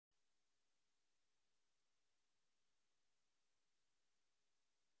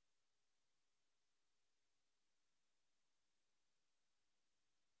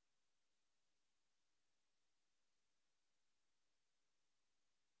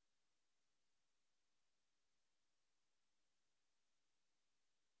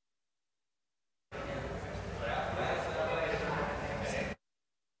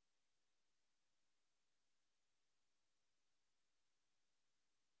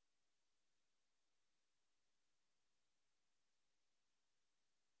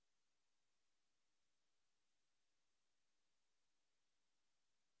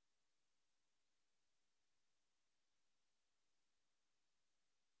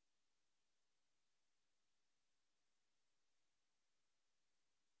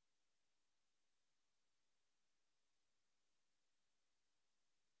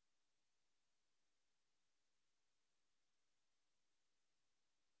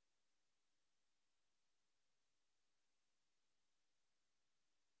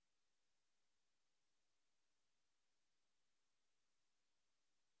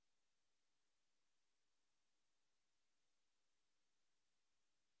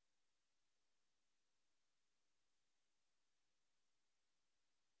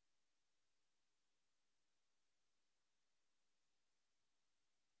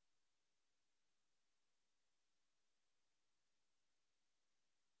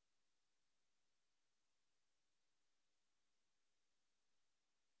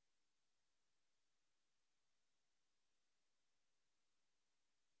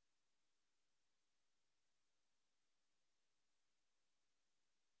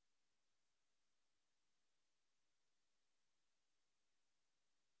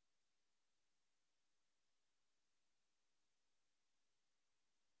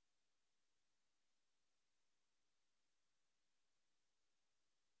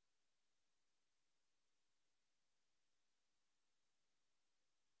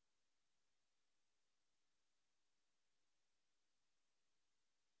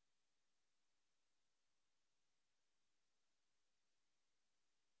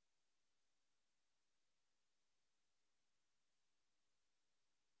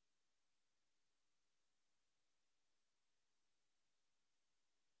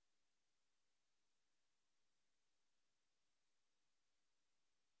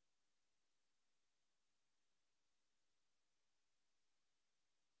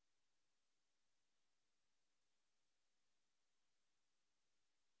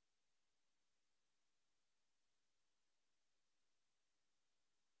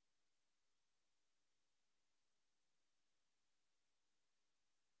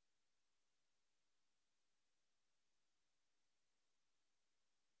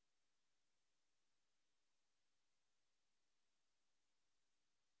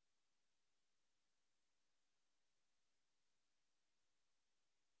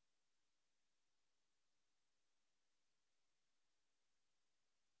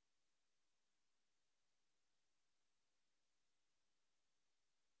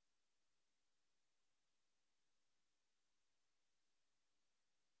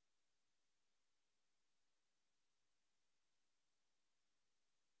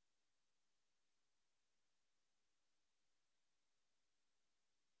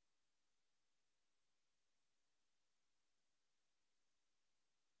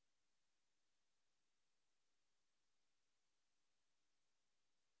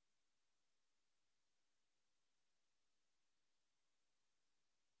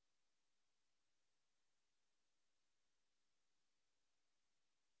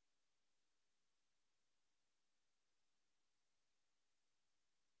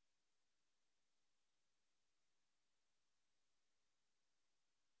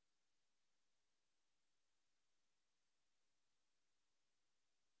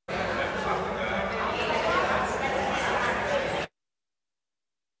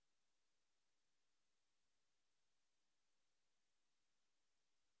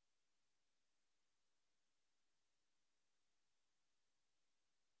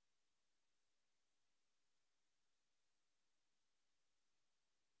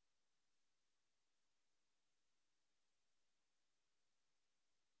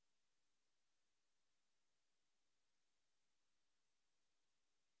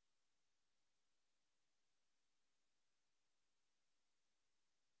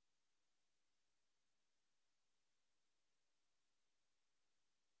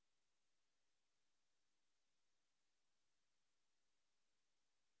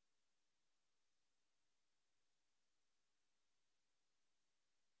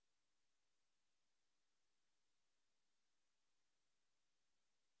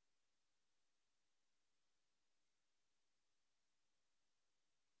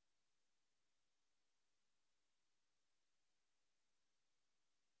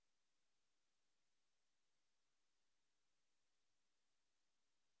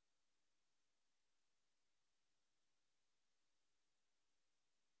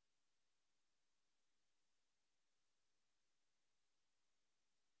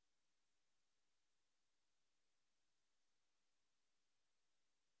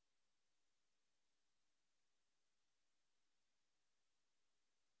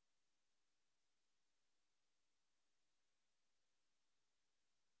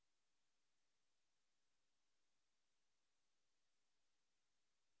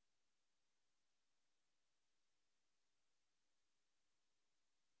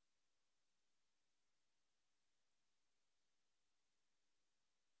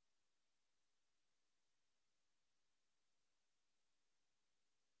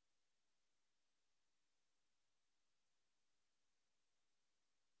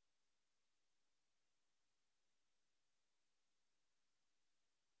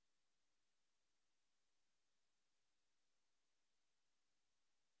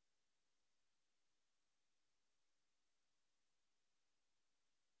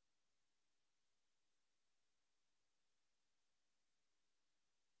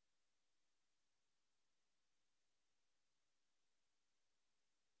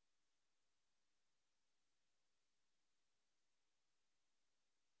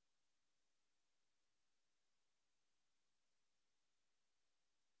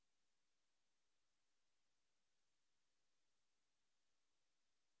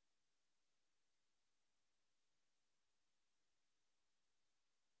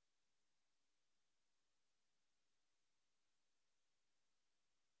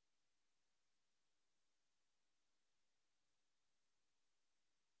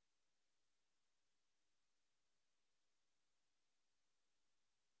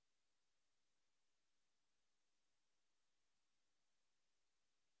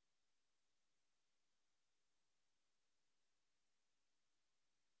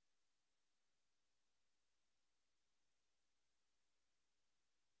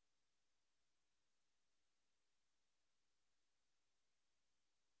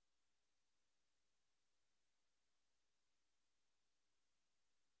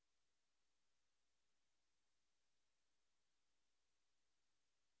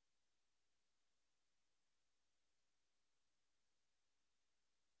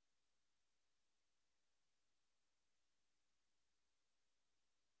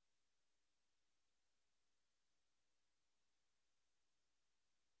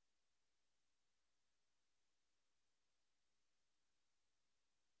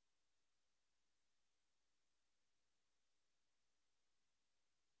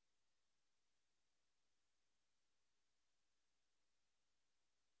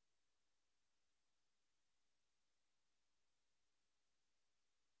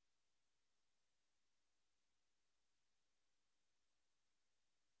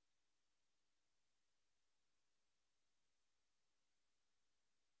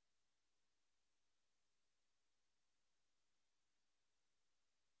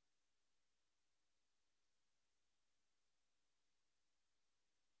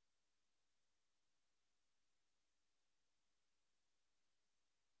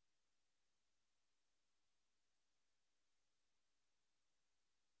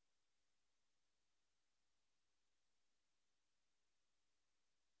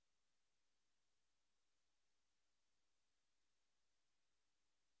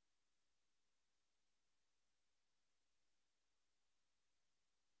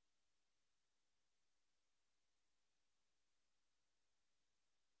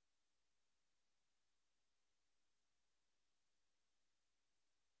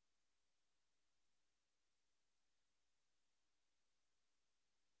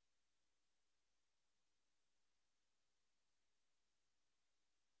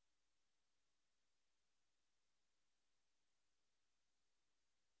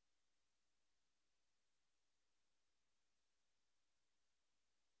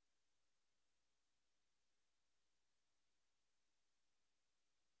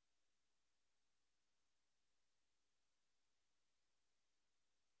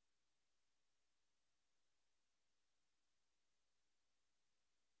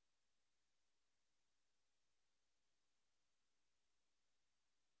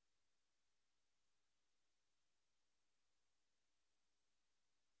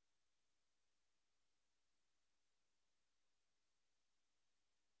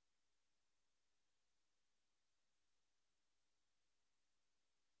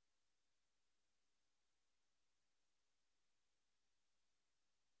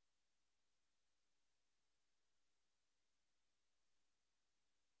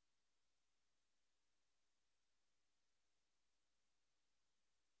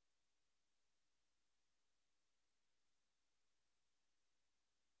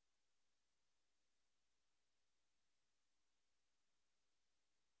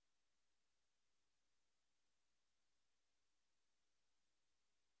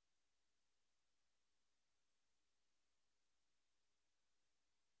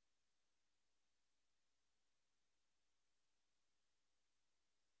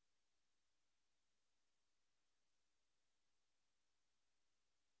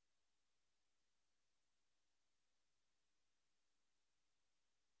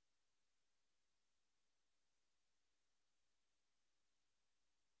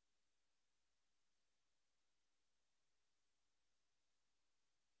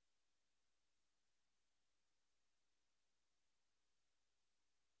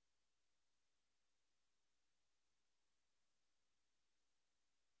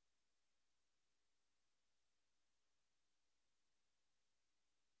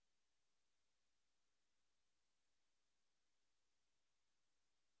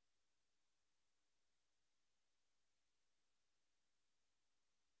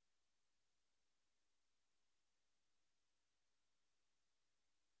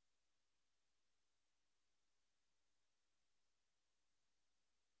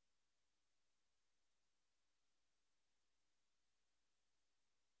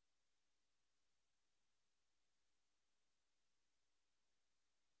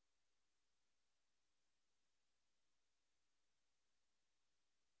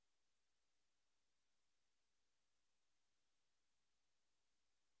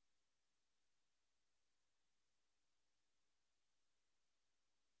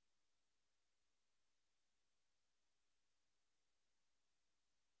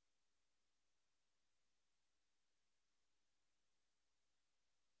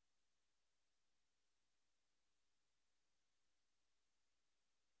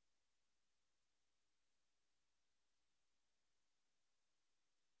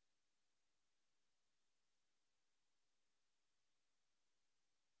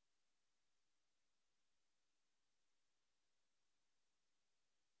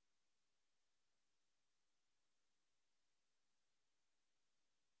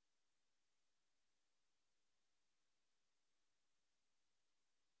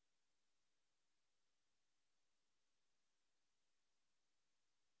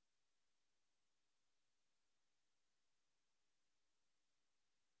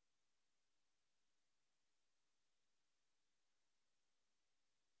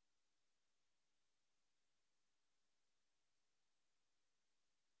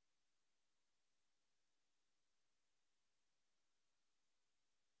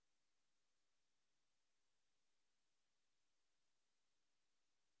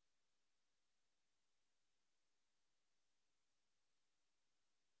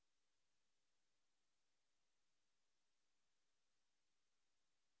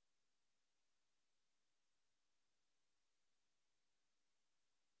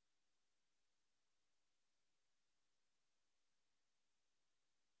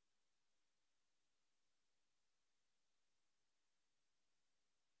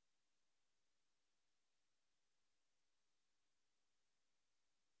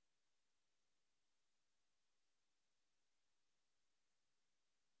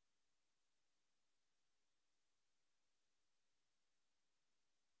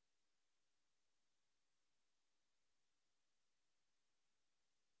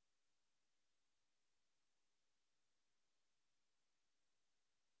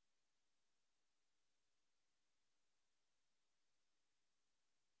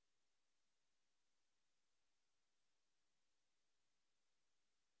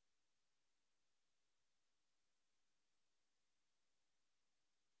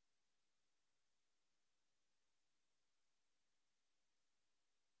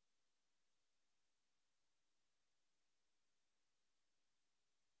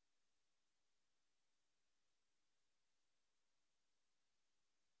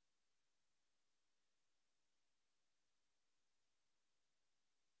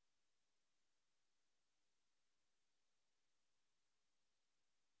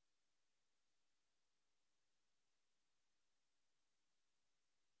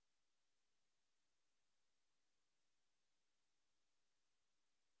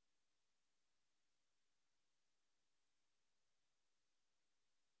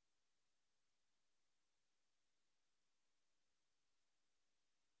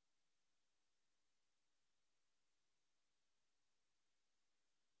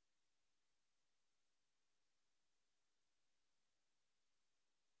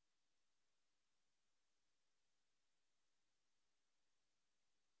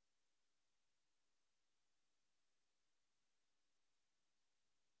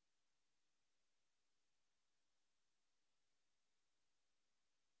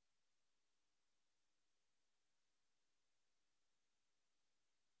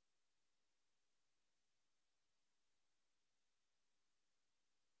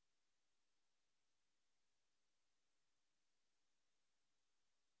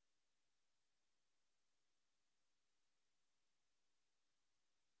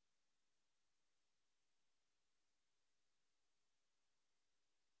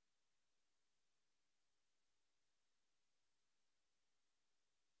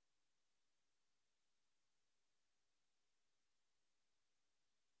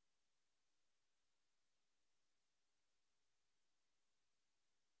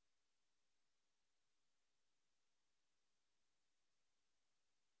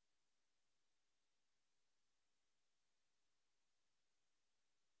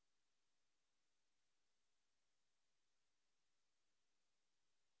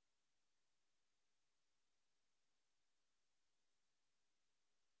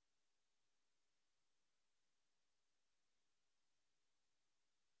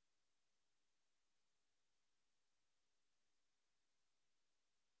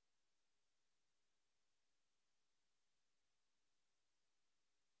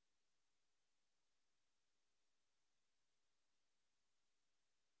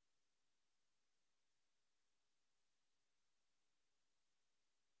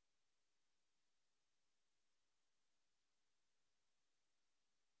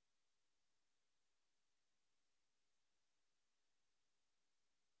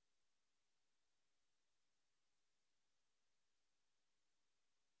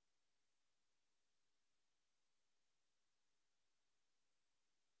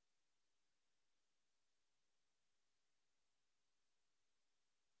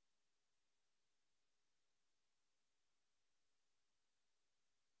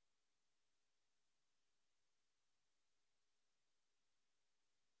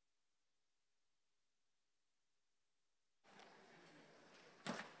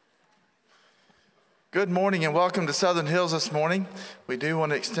Good morning and welcome to Southern Hills this morning. We do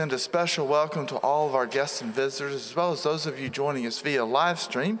want to extend a special welcome to all of our guests and visitors, as well as those of you joining us via live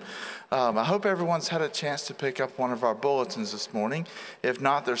stream. I hope everyone's had a chance to pick up one of our bulletins this morning. If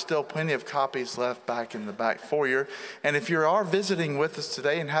not, there's still plenty of copies left back in the back foyer. And if you are visiting with us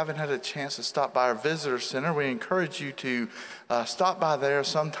today and haven't had a chance to stop by our visitor center, we encourage you to stop by there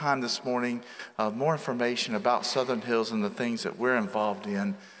sometime this morning. More information about Southern Hills and the things that we're involved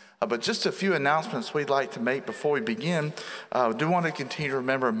in. But just a few announcements we'd like to make before we begin. We do want to continue to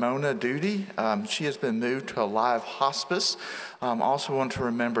remember Mona Duty. She has been moved to a live hospice. Also want to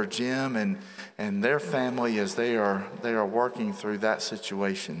remember Jim and their family as they are working through that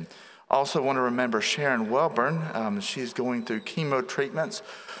situation. Also want to remember Sharon Welburn. She's going through chemo treatments.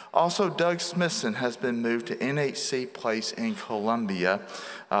 Also, Doug Smithson has been moved to NHC Place in Columbia.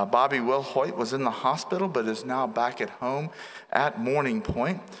 Bobby Wilhoit was in the hospital but is now back at home at Morning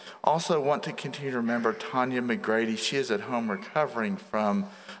Point. Also want to continue to remember Tanya McGrady. She is at home recovering from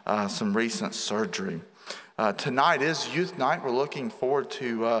some recent surgery. Tonight is Youth Night. We're looking forward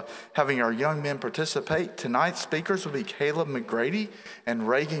to having our young men participate. Tonight's speakers will be Caleb McGrady and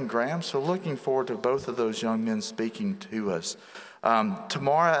Reagan Graham. So looking forward to both of those young men speaking to us.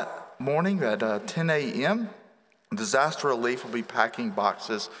 Tomorrow morning at 10 a.m., Disaster Relief will be packing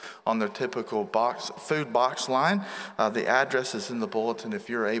boxes on their typical food box line. The address is in the bulletin if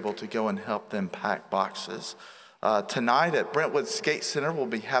you're able to go and help them pack boxes. Tonight at Brentwood Skate Center, we'll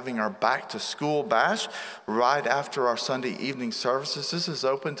be having our Back to School Bash right after our Sunday evening services. This is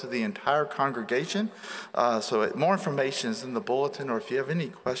open to the entire congregation. So more information is in the bulletin, or if you have any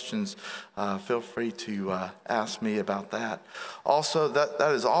questions, feel free to ask me about that. Also, that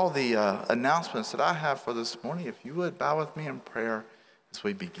is all the announcements that I have for this morning. If you would bow with me in prayer as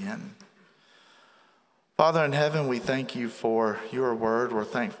we begin. Father in heaven, we thank you for your word. We're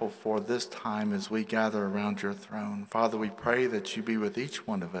thankful for this time as we gather around your throne. Father, we pray that you be with each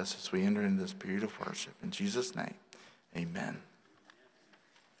one of us as we enter into this period of worship. In Jesus' name, amen.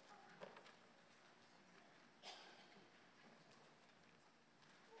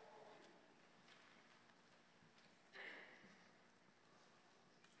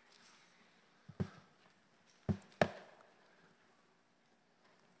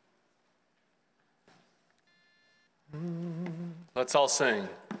 Let's all sing.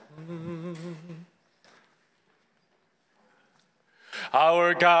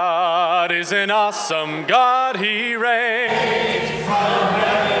 Our God is an awesome God, he reigns from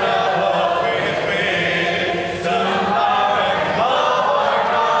heaven above with wisdom, power, and love. Our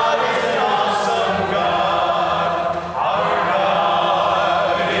God is an awesome God. Our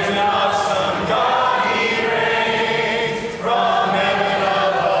God is an awesome God, he reigns from heaven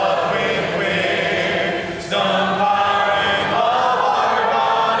above with wisdom, power, and love. Our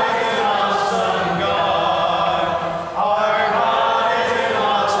God is an awesome God. Our God is an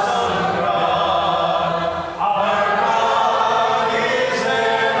awesome God. Our God is an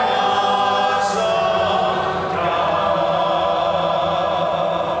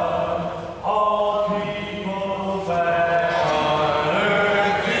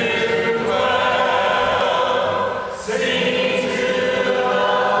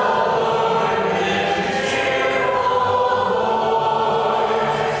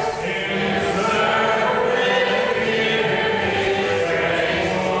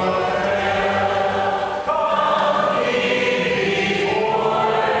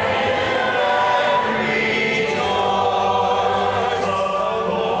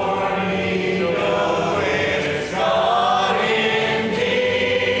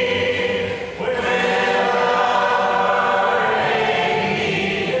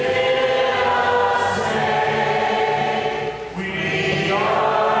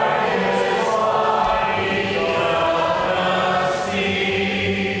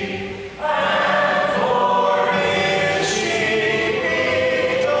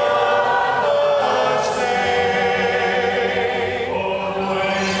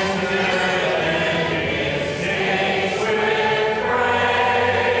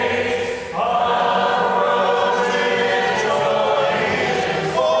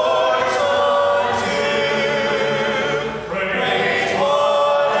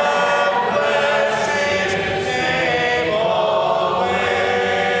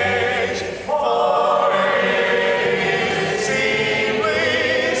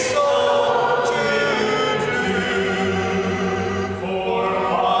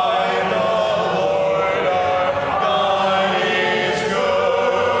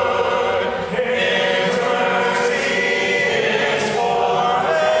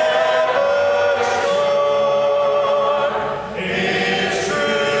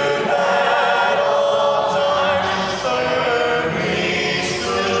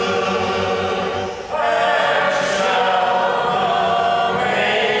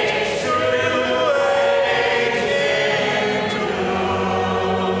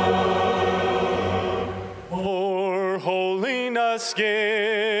Jesus,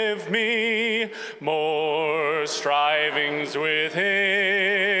 give me more strivings within,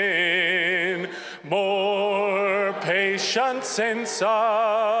 more patience in suffering,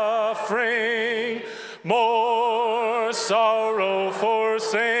 more sorrow for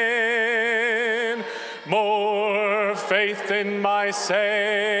sin, more faith in my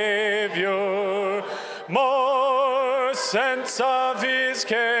Savior, more sense of his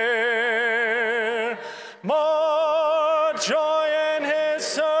care, more joy in his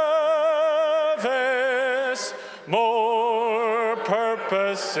service, more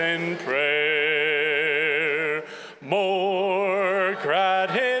purpose in prayer, more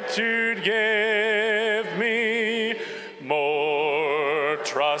gratitude give me, more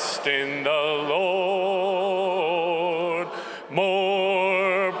trust in the Lord,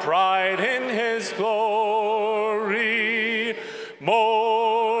 more pride in his glory,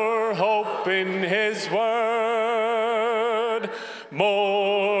 more hope in his word,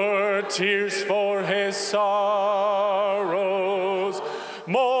 more tears for his sorrows,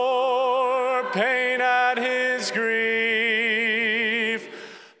 more pain at his grief,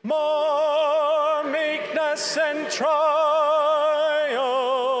 more meekness and trial,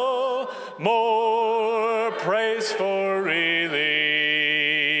 more praise for relief,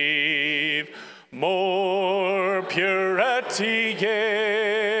 more purity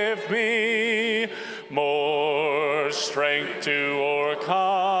give me, more strength to overcome,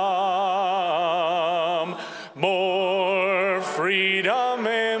 more freedom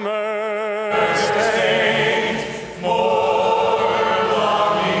immersed, more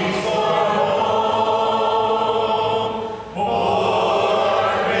longings for home,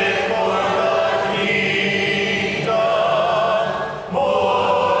 more faith for the kingdom,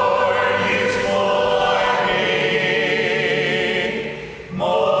 more useful learning,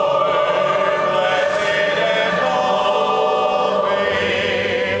 more blessed and holy,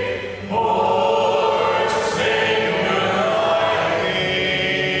 more Savior like thee.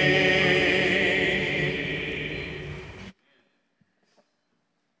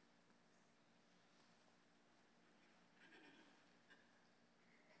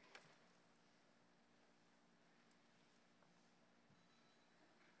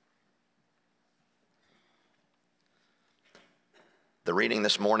 The reading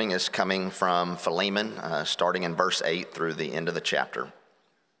this morning is coming from Philemon, starting in verse 8 through the end of the chapter.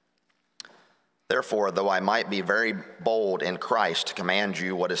 Therefore, though I might be very bold in Christ to command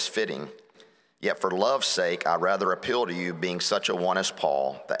you what is fitting, yet for love's sake I rather appeal to you, being such a one as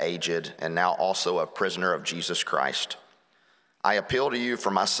Paul, the aged, and now also a prisoner of Jesus Christ. I appeal to you for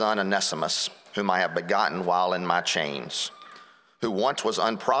my son Onesimus, whom I have begotten while in my chains, who once was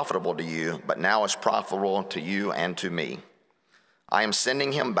unprofitable to you, but now is profitable to you and to me. I am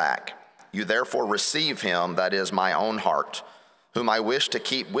sending him back. You therefore receive him, that is my own heart, whom I wish to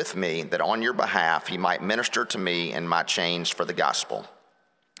keep with me, that on your behalf he might minister to me in my chains for the gospel.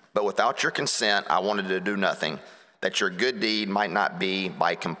 But without your consent I wanted to do nothing, that your good deed might not be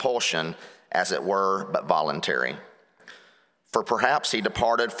by compulsion, as it were, but voluntary. For perhaps he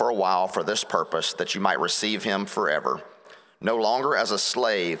departed for a while for this purpose, that you might receive him forever, no longer as a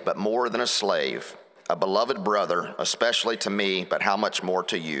slave, but more than a slave, a beloved brother, especially to me, but how much more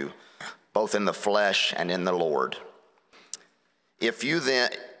to you, both in the flesh and in the Lord. If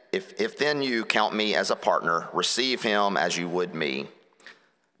then you count me as a partner, receive him as you would me.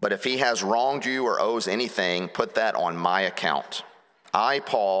 But if he has wronged you or owes anything, put that on my account. I,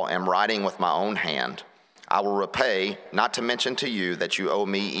 Paul, am writing with my own hand. I will repay, not to mention to you that you owe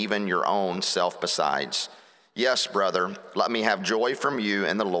me even your own self besides. Yes, brother, let me have joy from you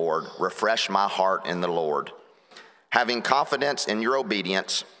in the Lord. Refresh my heart in the Lord. Having confidence in your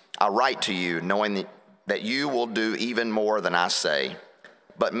obedience, I write to you, knowing that you will do even more than I say.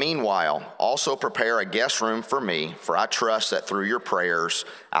 But meanwhile, also prepare a guest room for me, for I trust that through your prayers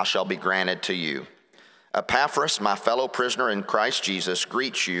I shall be granted to you. Epaphras, my fellow prisoner in Christ Jesus,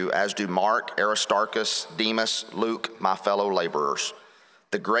 greets you, as do Mark, Aristarchus, Demas, Luke, my fellow laborers.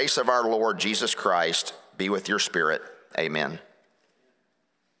 The grace of our Lord Jesus Christ be with your spirit. Amen.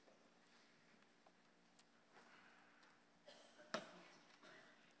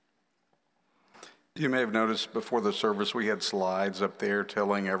 You may have noticed before the service we had slides up there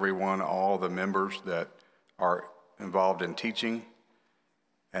telling everyone, all the members that are involved in teaching.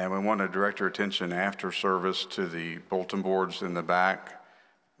 And we want to direct your attention after service to the bulletin boards in the back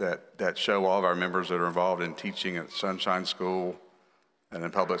that show all of our members that are involved in teaching at Sunshine School and in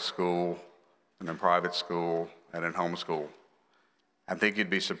public school and in private school and in homeschool. I think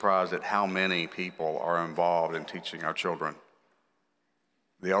you'd be surprised at how many people are involved in teaching our children.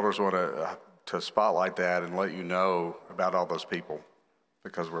 The elders want to to spotlight that and let you know about all those people,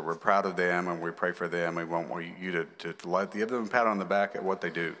 because we're proud of them and we pray for them. We want you to give them a pat on the back at what they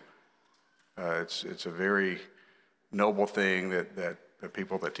do. It's a very noble thing that the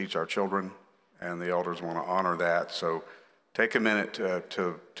people that teach our children and the elders want to honor that. So take a minute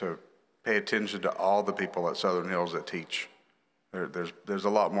to pay attention to all the people at Southern Hills that teach. There's a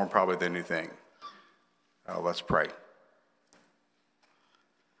lot more probably than you think. Let's pray.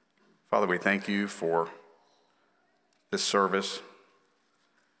 Father, we thank you for this service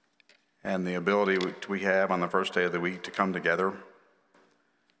and the ability we have on the first day of the week to come together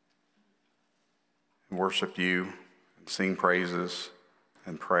and worship you and sing praises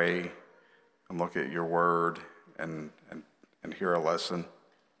and pray and look at your word and hear a lesson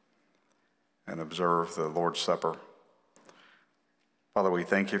and observe the Lord's Supper. Father, we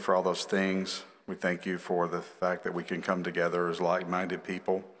thank you for all those things. We thank you for the fact that we can come together as like-minded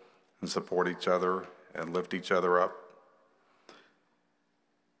people and support each other and lift each other up.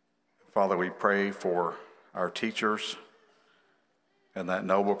 Father, we pray for our teachers and that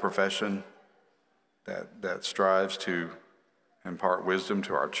noble profession that strives to impart wisdom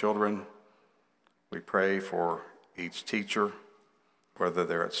to our children. We pray for each teacher, whether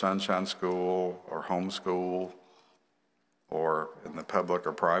they're at Sunshine School or homeschool or in the public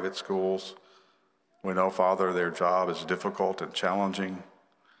or private schools. We know, Father, their job is difficult and challenging.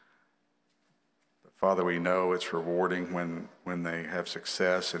 But Father, we know it's rewarding when they have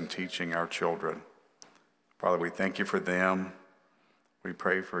success in teaching our children. Father, we thank you for them. We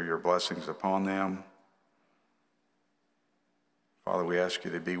pray for your blessings upon them. Father, we ask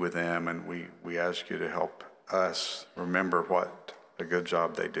you to be with them, and we ask you to help us remember what a good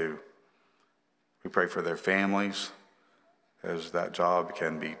job they do. We pray for their families, as that job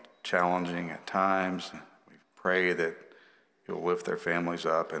can be challenging at times. We pray that you'll lift their families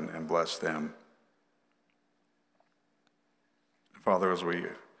up and bless them. Father, as we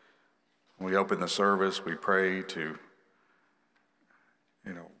open the service, we pray to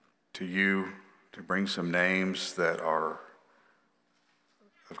you to bring some names that are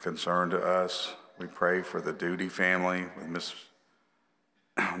of concern to us. We pray for the Duty family with Miss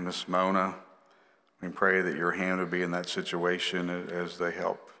Mona. We pray that your hand would be in that situation as they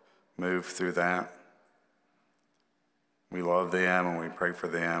help move through that. We love them and we pray for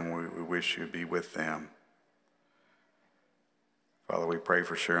them. We wish you'd be with them. Father, we pray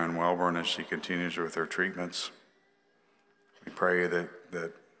for Sharon Welborn as she continues with her treatments. We pray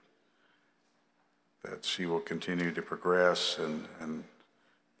that she will continue to progress and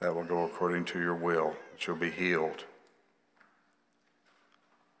that will go according to your will. She'll be healed.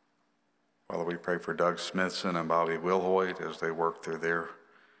 Father, we pray for Doug Smithson and Bobby Wilhoit as they work through their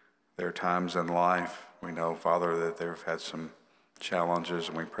times in life. We know, Father, that they've had some challenges,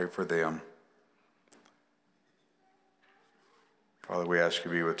 and we pray for them. Father, we ask you to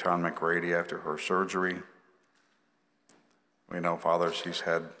be with Tom McGrady after her surgery. We know, Father, she's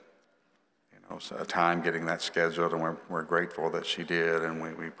had a time getting that scheduled, and we're grateful that she did, and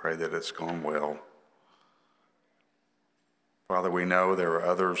we pray that it's gone well. Father, we know there are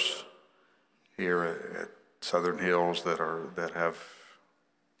others here at Southern Hills that have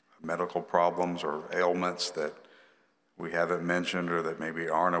medical problems or ailments that we haven't mentioned or that maybe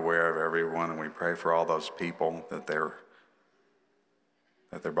aren't aware of everyone, and we pray for all those people that their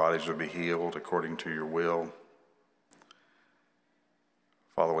bodies would be healed according to your will.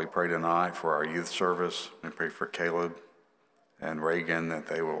 Father, we pray tonight for our youth service. We pray for Caleb and Reagan that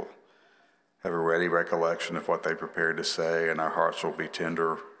they will have a ready recollection of what they prepared to say, and our hearts will be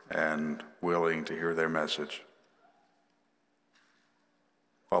tender and willing to hear their message.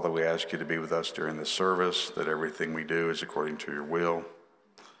 Father, we ask you to be with us during this service, that everything we do is according to your will.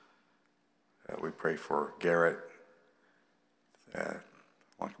 We pray for Garrett,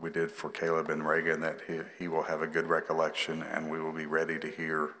 like we did for Caleb and Reagan, that he will have a good recollection and we will be ready to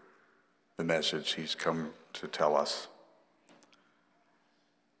hear the message he's come to tell us.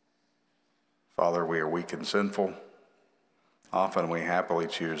 Father, we are weak and sinful. Often we happily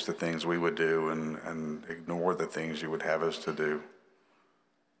choose the things we would do and ignore the things you would have us to do.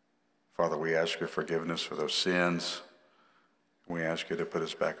 Father, we ask your forgiveness for those sins. We ask you to put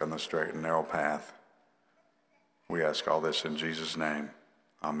us back on the straight and narrow path. We ask all this in Jesus' name.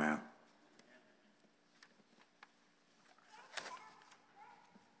 Amen.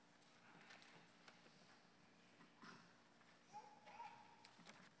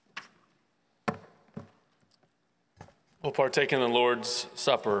 We'll partake in the Lord's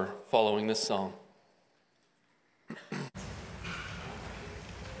Supper following this song.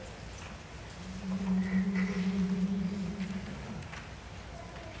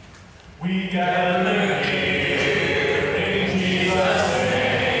 We gather here in Jesus'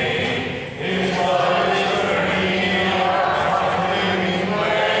 name. His blood is burning our living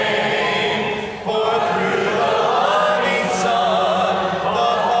flame. For through the loving Son, the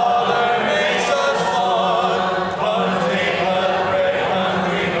Father makes us one. Come take the bread, come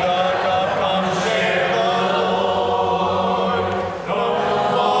drink the cup, come share the Lord. No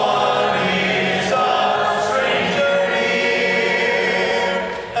one is a stranger here.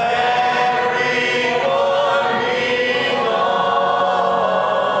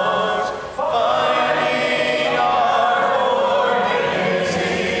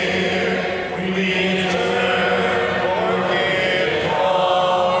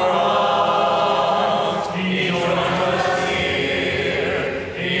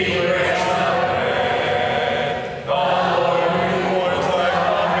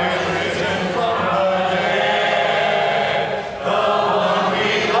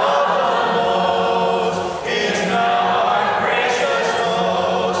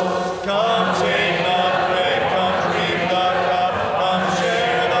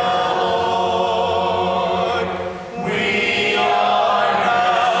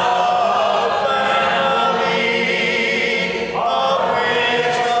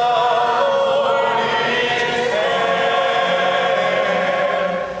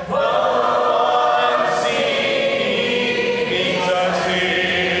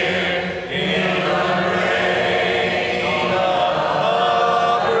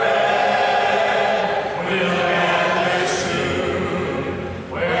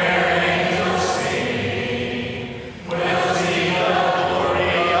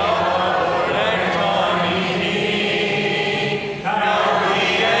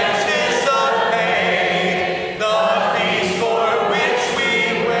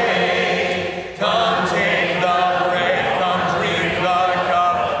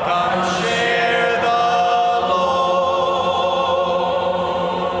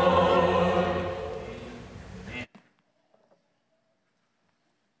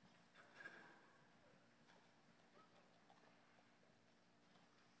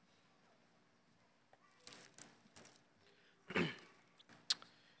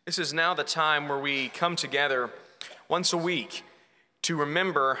 This is now the time where we come together once a week to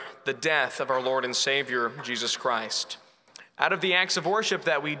remember the death of our Lord and Savior, Jesus Christ. Out of the acts of worship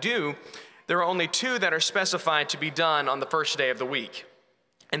that we do, there are only two that are specified to be done on the first day of the week.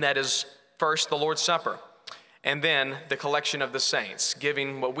 And that is first the Lord's Supper, and then the collection of the saints,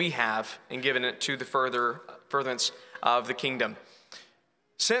 giving what we have and giving it to the furtherance of the kingdom.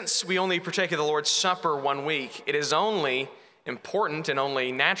 Since we only partake of the Lord's Supper one week, it is only important and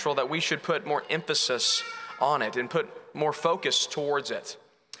only natural that we should put more emphasis on it and put more focus towards it.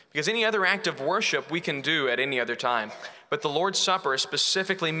 Because any other act of worship we can do at any other time. But the Lord's Supper is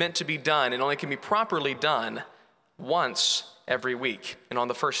specifically meant to be done and only can be properly done once every week and on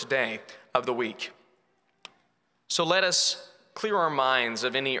the first day of the week. So let us clear our minds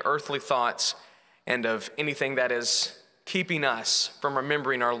of any earthly thoughts and of anything that is keeping us from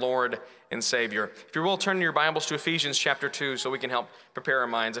remembering our Lord and Savior. If you will, turn your Bibles to Ephesians chapter 2 so we can help prepare our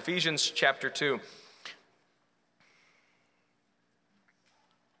minds. Ephesians chapter 2.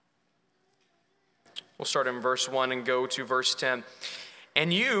 We'll start in verse 1 and go to verse 10.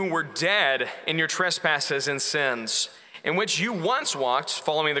 And you were dead in your trespasses and sins, in which you once walked,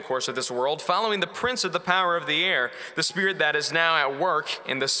 following the course of this world, following the prince of the power of the air, the spirit that is now at work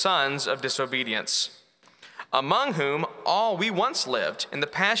in the sons of disobedience, among whom all we once lived in the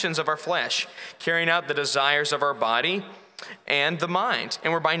passions of our flesh, carrying out the desires of our body and the mind,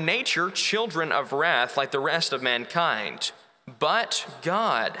 and were by nature children of wrath like the rest of mankind. But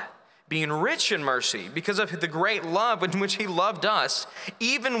God, being rich in mercy, because of the great love in which he loved us,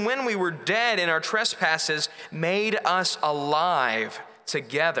 even when we were dead in our trespasses, made us alive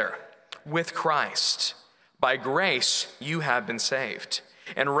together with Christ. By grace you have been saved,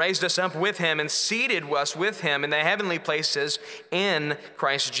 and raised us up with him and seated us with him in the heavenly places in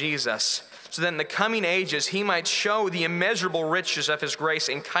Christ Jesus, so that in the coming ages he might show the immeasurable riches of his grace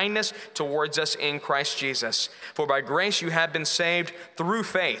and kindness towards us in Christ Jesus. For by grace you have been saved through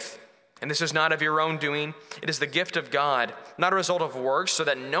faith. And this is not of your own doing. It is the gift of God, not a result of works, so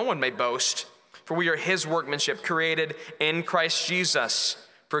that no one may boast. For we are his workmanship, created in Christ Jesus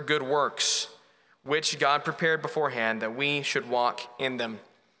for good works, which God prepared beforehand that we should walk in them.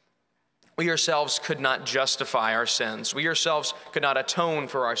 We ourselves could not justify our sins. We ourselves could not atone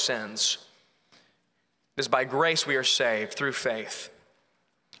for our sins. It is by grace we are saved through faith.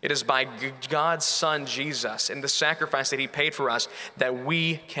 It is by God's Son, Jesus, and the sacrifice that he paid for us that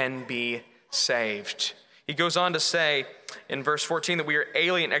we can be saved. He goes on to say in verse 14 that we are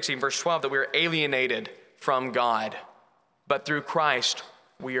actually in verse 12, that we are alienated from God. But through Christ,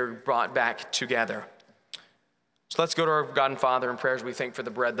 we are brought back together. So let's go to our God and Father in prayer as we thank for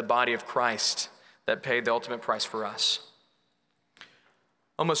the bread, the body of Christ that paid the ultimate price for us.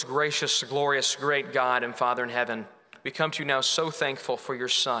 O most gracious, glorious, great God and Father in heaven, we come to you now so thankful for your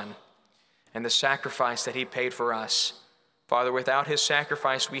Son and the sacrifice that he paid for us. Father, without his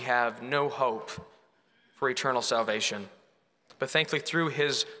sacrifice, we have no hope for eternal salvation. But thankfully, through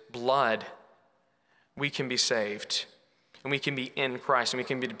his blood, we can be saved, and we can be in Christ, and we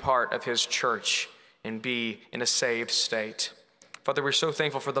can be part of his church and be in a saved state. Father, we're so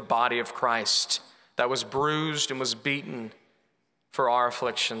thankful for the body of Christ that was bruised and was beaten for our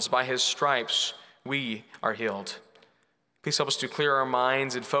afflictions. By his stripes, we are healed. Please help us to clear our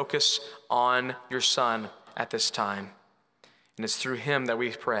minds and focus on your Son at this time. And it's through him that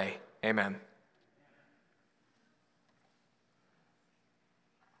we pray. Amen.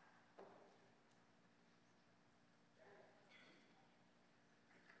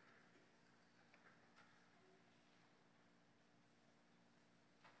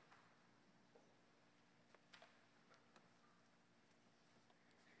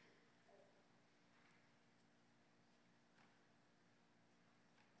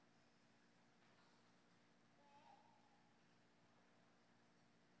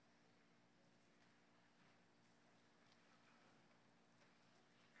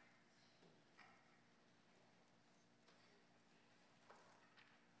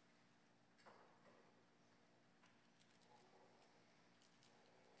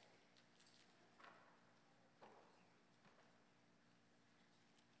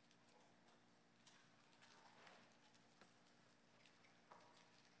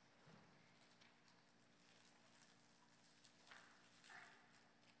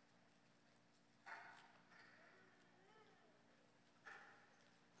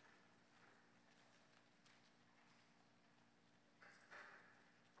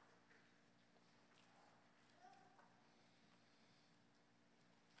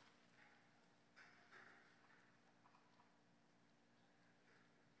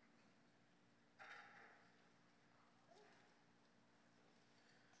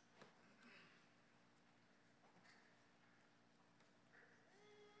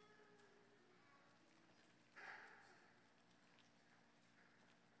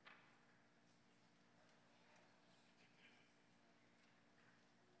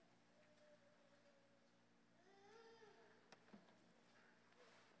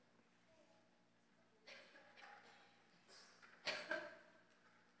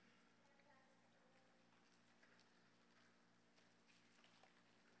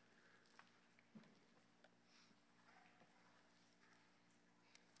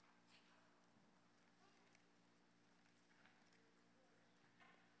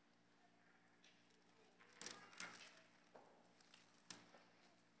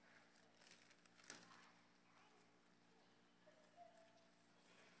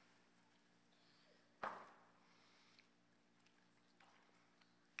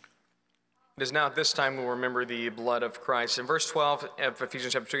 It is now at this time we'll remember the blood of Christ. In verse 12 of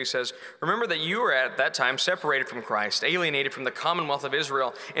Ephesians chapter 2, he says, "Remember that you were at that time separated from Christ, alienated from the commonwealth of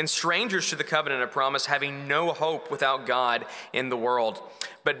Israel, and strangers to the covenant of promise, having no hope without God in the world.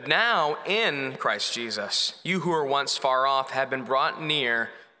 But now in Christ Jesus, you who were once far off have been brought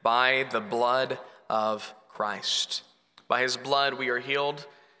near by the blood of Christ." By his blood we are healed.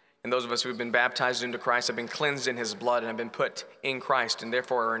 And those of us who have been baptized into Christ have been cleansed in his blood and have been put in Christ and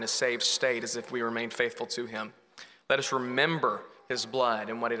therefore are in a saved state as if we remain faithful to him. Let us remember his blood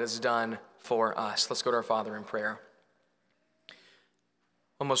and what it has done for us. Let's go to our Father in prayer.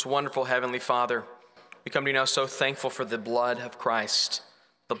 O most wonderful Heavenly Father, we come to you now so thankful for the blood of Christ,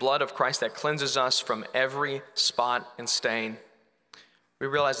 the blood of Christ that cleanses us from every spot and stain. We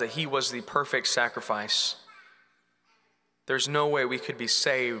realize that he was the perfect sacrifice. There's no way we could be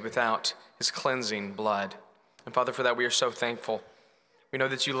saved without his cleansing blood. And Father, for that we are so thankful. We know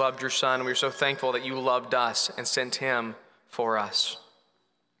that you loved your Son. We are so thankful that you loved us and sent him for us.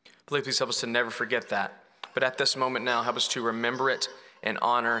 Please help us to never forget that. But at this moment now, help us to remember it and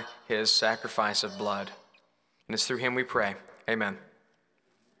honor his sacrifice of blood. And it's through him we pray. Amen.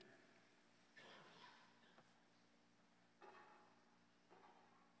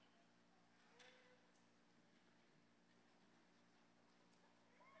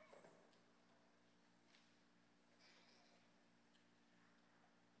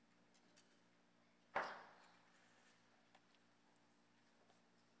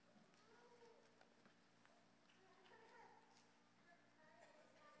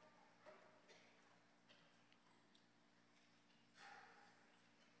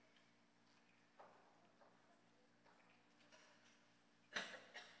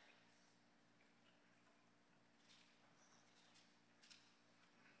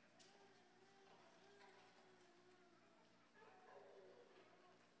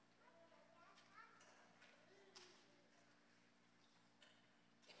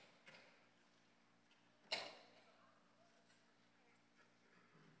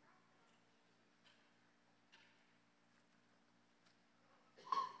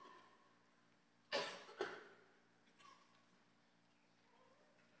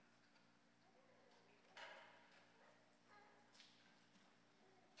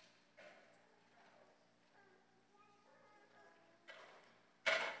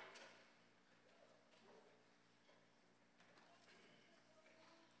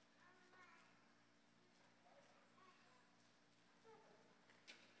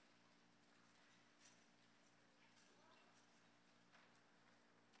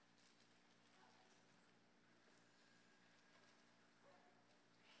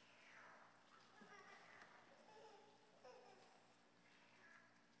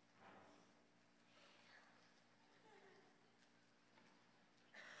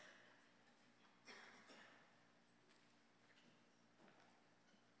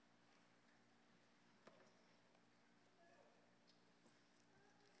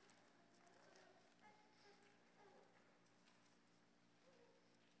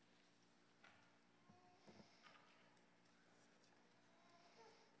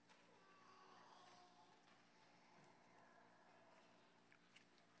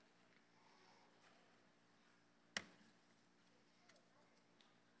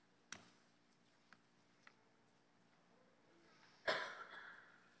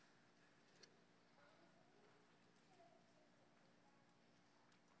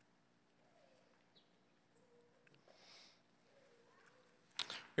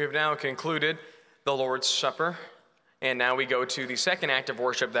 We have now concluded the Lord's Supper, and now we go to the second act of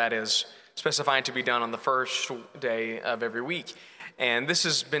worship that is specified to be done on the first day of every week. And this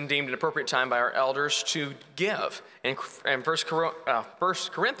has been deemed an appropriate time by our elders to give. In 1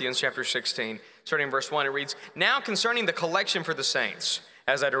 Corinthians chapter 16, starting in verse 1, it reads, "Now concerning the collection for the saints,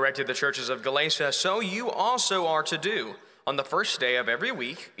 as I directed the churches of Galatia, so you also are to do. On the first day of every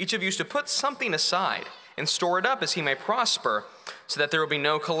week, each of you is to put something aside and store it up as he may prosper, so that there will be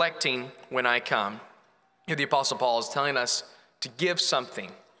no collecting when I come." Here the Apostle Paul is telling us to give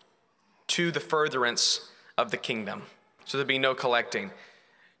something to the furtherance of the kingdom, so there'll be no collecting.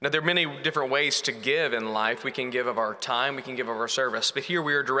 Now, there are many different ways to give in life. We can give of our time, we can give of our service, but here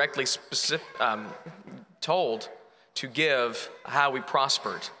we are directly told to give how we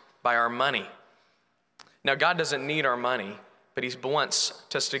prospered, by our money. Now, God doesn't need our money, but he wants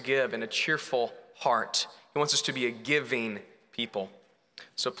us to give in a cheerful heart. He wants us to be a giving people.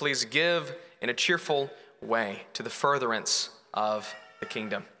 So please give in a cheerful way to the furtherance of the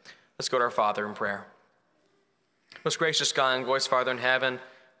kingdom. Let's go to our Father in prayer. Most gracious God and glorious Father in heaven,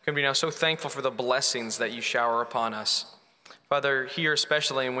 we can be now so thankful for the blessings that you shower upon us. Father, here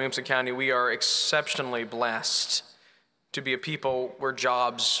especially in Williamson County, we are exceptionally blessed to be a people where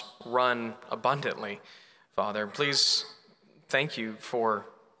jobs run abundantly. Father, please thank you for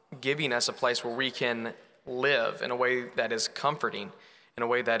giving us a place where we can live in a way that is comforting, in a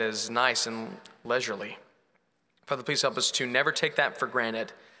way that is nice and leisurely. Father, please help us to never take that for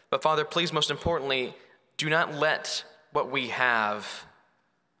granted. But Father, please, most importantly, do not let what we have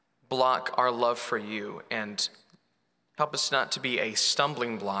block our love for you, and help us not to be a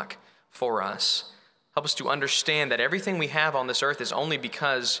stumbling block for us. Help us to understand that everything we have on this earth is only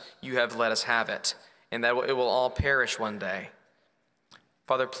because you have let us have it, and that it will all perish one day.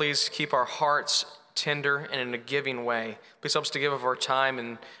 Father, please keep our hearts tender and in a giving way. Please help us to give of our time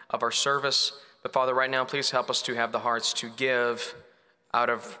and of our service. But Father, right now, please help us to have the hearts to give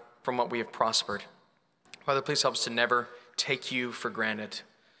from what we have prospered. Father, please help us to never take you for granted.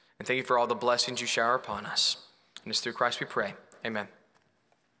 And thank you for all the blessings you shower upon us. And it's through Christ we pray. Amen.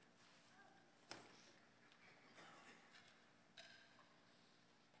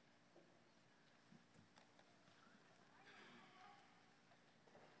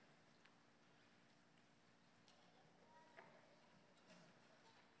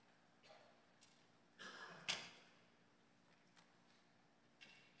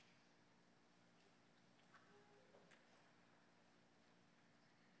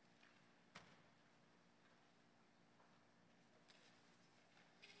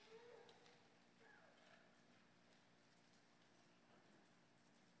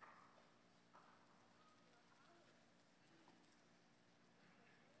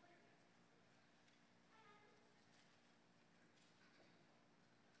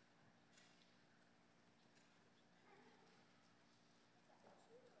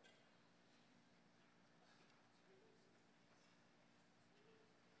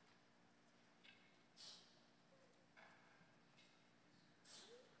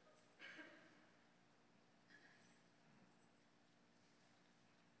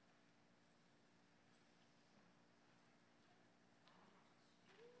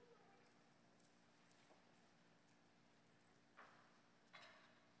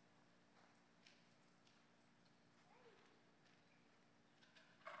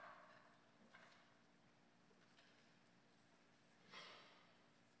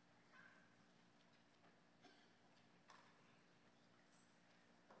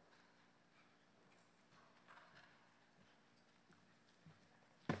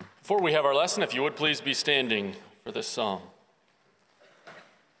 Before we have our lesson, if you would please be standing for this song.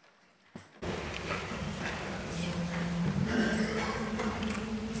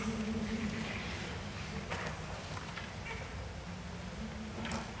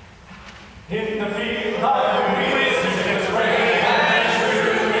 In the field of wisdom, rain and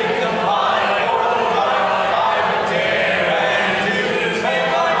true, in the fire of I would dare and do, spend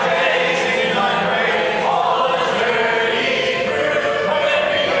my days singing my praise, all the journey through, let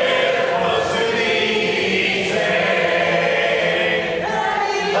me live close to thee each day. Let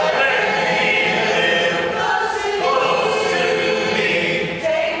me live close to thee.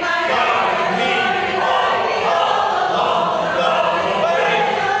 Take my hand, lead me all along the way.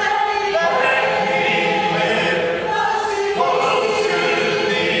 Let me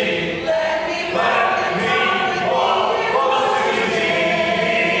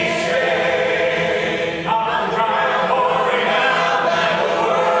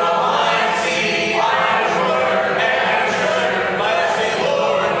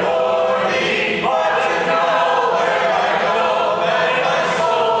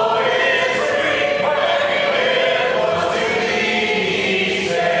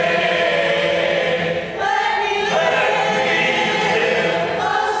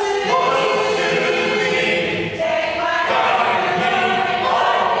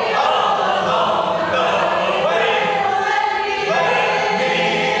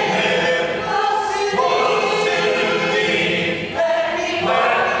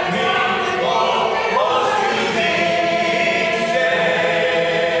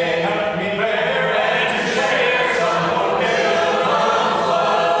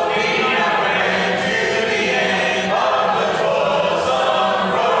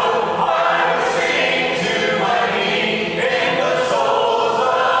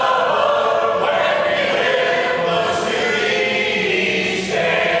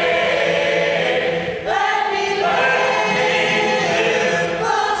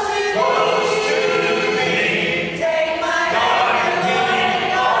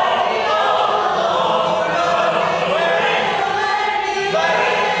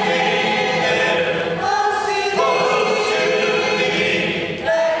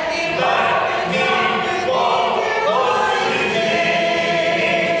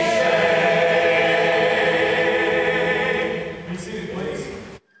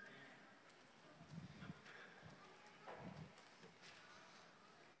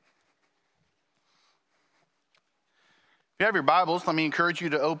you have your Bibles, let me encourage you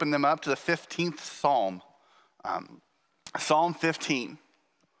to open them up to the 15th Psalm, Psalm 15.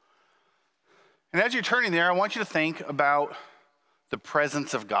 And as you're turning there, I want you to think about the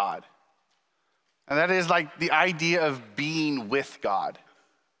presence of God. And that is like the idea of being with God,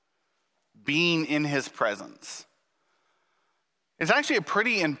 being in his presence. It's actually a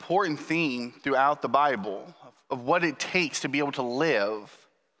pretty important theme throughout the Bible of what it takes to be able to live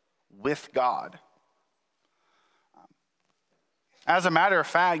with God. As a matter of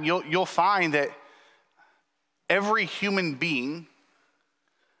fact, you'll find that every human being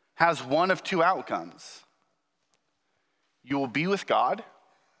has one of two outcomes. You will be with God,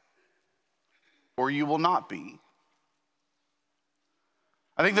 or you will not be.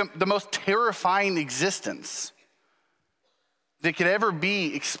 I think the most terrifying existence that could ever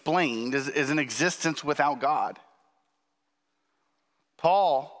be explained is an existence without God.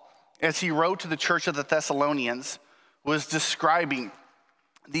 Paul, as he wrote to the church of the Thessalonians, was describing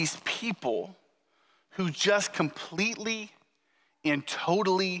these people who just completely and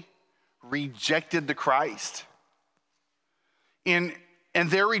totally rejected the Christ. And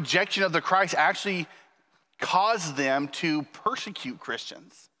their rejection of the Christ actually caused them to persecute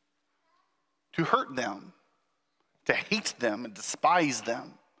Christians, to hurt them, to hate them and despise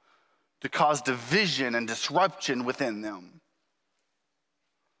them, to cause division and disruption within them.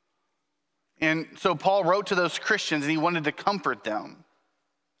 And so Paul wrote to those Christians and he wanted to comfort them.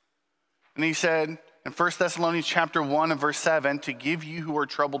 And he said in 1 Thessalonians chapter 1 and verse 7, to give you who are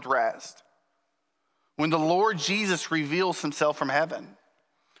troubled rest. When the Lord Jesus reveals himself from heaven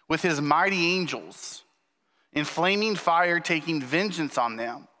with his mighty angels in flaming fire taking vengeance on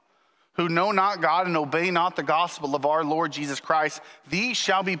them who know not God and obey not the gospel of our Lord Jesus Christ, these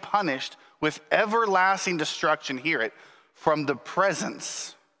shall be punished with everlasting destruction, hear it, from the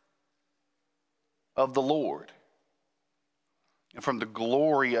presence of the Lord and from the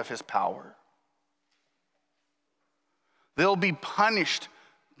glory of his power. They'll be punished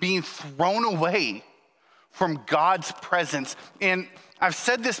being thrown away from God's presence. And I've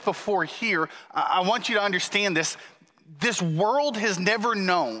said this before here. I want you to understand this. This world has never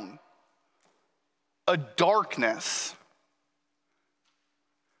known a darkness,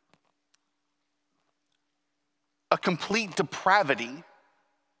 a complete depravity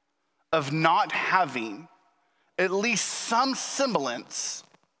of not having at least some semblance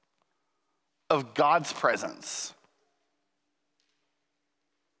of God's presence.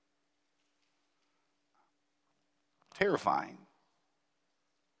 Terrifying.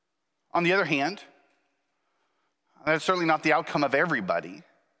 On the other hand, that's certainly not the outcome of everybody.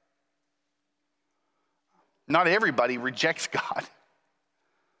 Not everybody rejects God.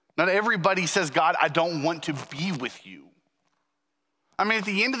 Not everybody says, God, I don't want to be with you. I mean, at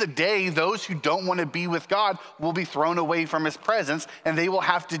the end of the day, those who don't want to be with God will be thrown away from his presence and they will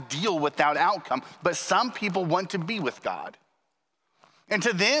have to deal with that outcome. But some people want to be with God. And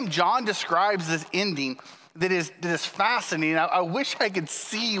to them, John describes this ending that is fascinating. I wish I could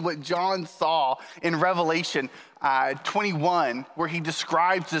see what John saw in Revelation 21, where he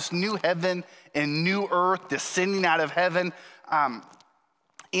describes this new heaven and new earth descending out of heaven.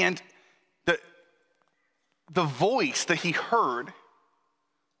 And the voice that he heard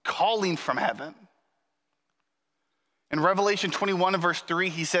calling from heaven. In Revelation 21 and verse 3,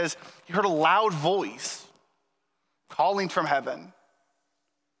 he says, he heard a loud voice calling from heaven,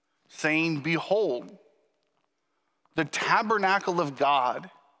 saying, behold, the tabernacle of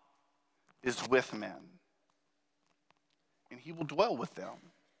God is with men, and he will dwell with them.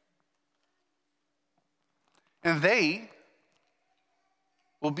 And they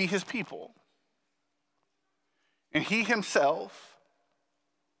will be his people. And he himself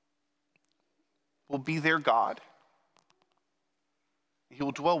will be their God. He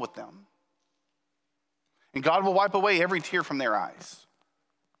will dwell with them. And God will wipe away every tear from their eyes.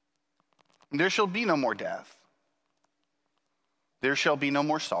 And there shall be no more death. There shall be no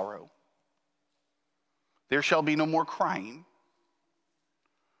more sorrow. There shall be no more crying,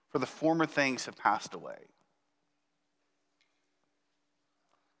 for the former things have passed away.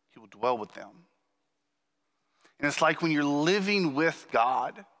 He will dwell with them. And it's like when you're living with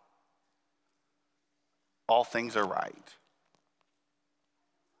God, all things are right.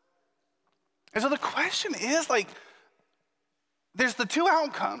 And so the question is, like, there's the two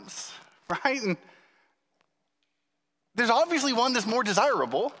outcomes, right? And there's obviously one that's more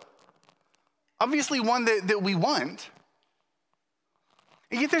desirable, obviously one that we want.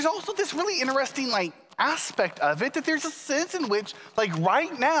 And yet there's also this really interesting, like, aspect of it, that there's a sense in which, like,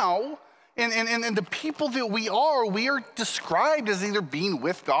 right now, and the people that we are described as either being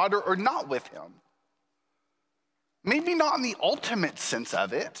with God or not with him. Maybe not in the ultimate sense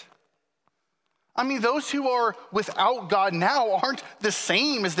of it. I mean, those who are without God now aren't the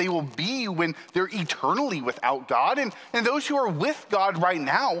same as they will be when they're eternally without God. And those who are with God right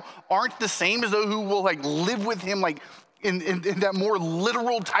now aren't the same as those who will like live with him like in that more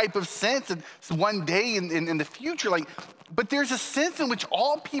literal type of sense and one day in the future. Like, but there's a sense in which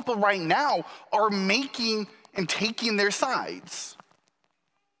all people right now are making and taking their sides.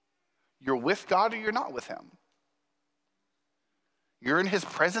 You're with God or you're not with him. You're in his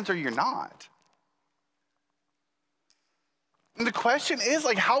presence or you're not. And the question is,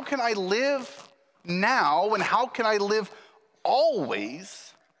 like, how can I live now and how can I live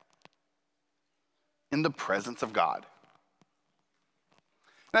always in the presence of God?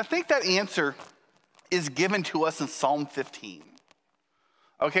 And I think that answer is given to us in Psalm 15.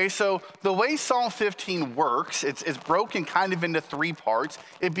 Okay, so the way Psalm 15 works, it's broken kind of into three parts.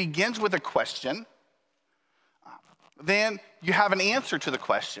 It begins with a question. Then you have an answer to the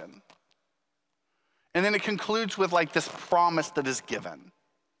question. And then it concludes with like this promise that is given.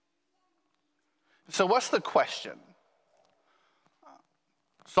 So what's the question?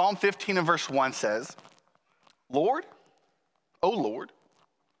 Psalm 15 and verse 1 says, Lord, O Lord,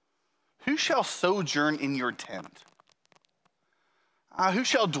 who shall sojourn in your tent? Who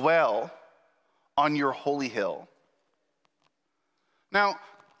shall dwell on your holy hill? Now,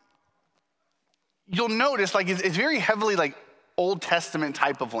 you'll notice like it's very heavily like Old Testament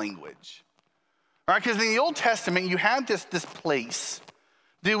type of language. All right, because in the Old Testament, you had this place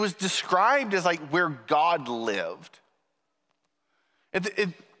that was described as like where God lived.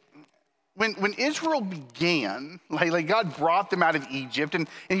 When Israel began, like God brought them out of Egypt and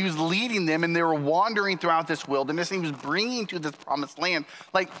he was leading them and they were wandering throughout this wilderness and he was bringing to this promised land.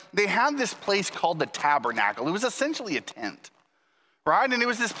 Like they had this place called the tabernacle. It was essentially a tent. Right? And it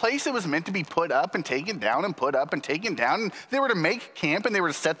was this place that was meant to be put up and taken down and put up and taken down. And they were to make camp and they were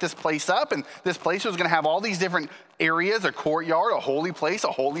to set this place up. And this place was going to have all these different areas, a courtyard, a holy place,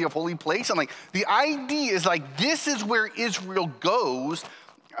 a holy of holy place. And like the idea is like this is where Israel goes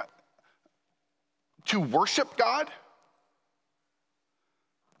to worship God.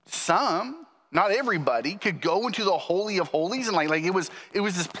 Some, not everybody, could go into the Holy of Holies, and like it was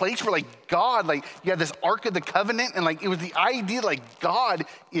this place where like God, like you had this Ark of the Covenant, and like it was the idea like God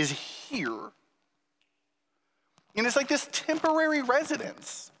is here. And it's like this temporary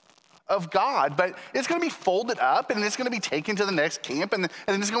residence of God, but it's going to be folded up and it's going to be taken to the next camp and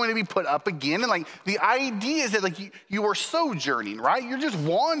then it's going to be put up again. And like the idea is that like you are sojourning, right? You're just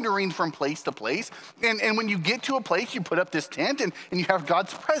wandering from place to place. And when you get to a place, you put up this tent and you have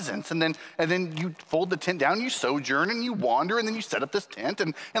God's presence. And then you fold the tent down, you sojourn and you wander and then you set up this tent.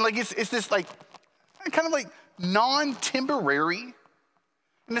 And like it's this like kind of like non-temporary,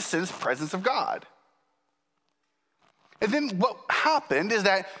 in a sense, presence of God. And then what happened is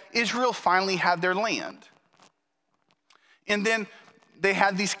that Israel finally had their land. And then they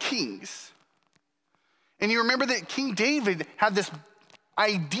had these kings. And you remember that King David had this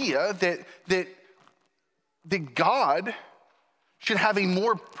idea that God should have a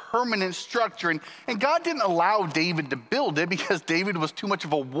more permanent structure. And God didn't allow David to build it because David was too much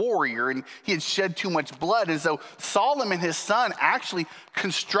of a warrior and he had shed too much blood. And so Solomon, his son, actually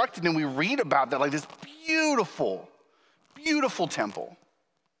constructed, and we read about that, like this beautiful temple.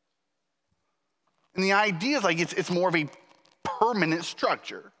 And the idea is like it's more of a permanent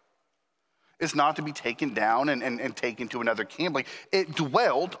structure. It's not to be taken down and taken to another camp. Like it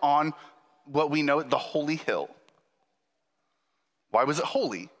dwelt on what we know the holy hill. Why was it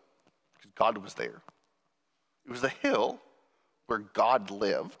holy? Because God was there. It was the hill where God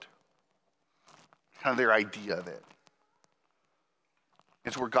lived. Kind of their idea of it.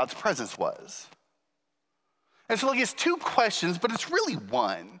 It's where God's presence was. And so like it's two questions, but it's really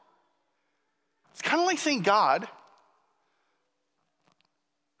one. It's kind of like saying, God,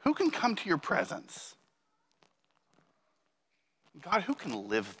 who can come to your presence? God, who can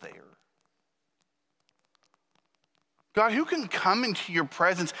live there? God, who can come into your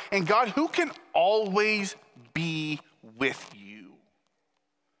presence? And God, who can always be with you?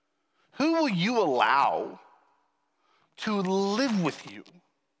 Who will you allow to live with you?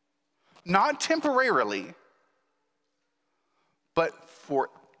 Not temporarily, but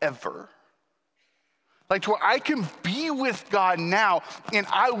forever. Like to where I can be with God now and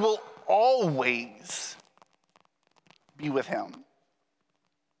I will always be with him.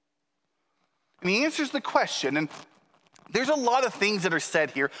 And he answers the question, and there's a lot of things that are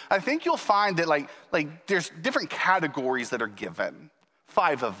said here. I think you'll find that like there's different categories that are given,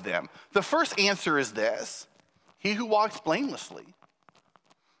 5 of them. The first answer is this: he who walks blamelessly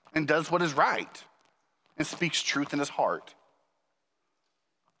and does what is right and speaks truth in his heart.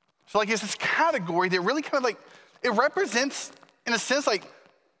 So like it's this category that really kind of like, it represents, in a sense, like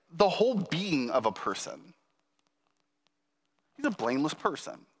the whole being of a person. He's a blameless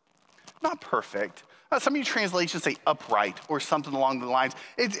person. Not perfect. Some of your translations say upright or something along the lines.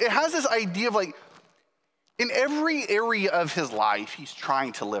 It has this idea of like, in every area of his life, he's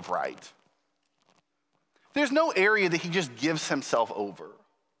trying to live right. There's no area that he just gives himself over.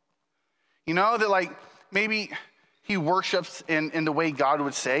 You know, that like maybe he worships in the way God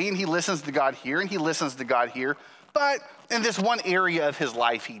would say, and he listens to God here, and he listens to God here. But in this one area of his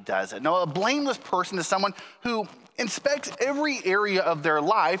life, he doesn't. No, a blameless person is someone who inspects every area of their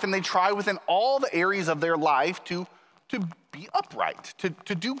life, and they try within all the areas of their life to be upright,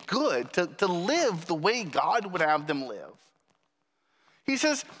 to do good, to live the way God would have them live. He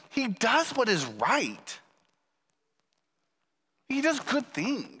says he does what is right. He does good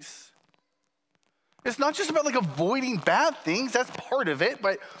things. It's not just about like avoiding bad things, that's part of it,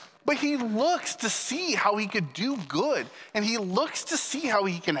 but he looks to see how he could do good, and he looks to see how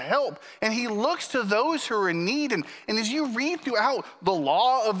he can help, and he looks to those who are in need. And as you read throughout the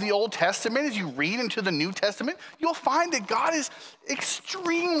law of the Old Testament, as you read into the New Testament, you'll find that God is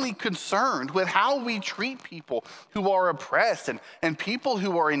extremely concerned with how we treat people who are oppressed, and people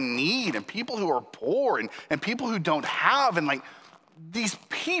who are in need, and people who are poor, and people who don't have. And like, these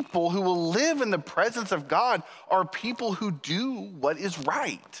people who will live in the presence of God are people who do what is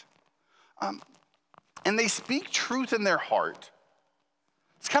right. And they speak truth in their heart.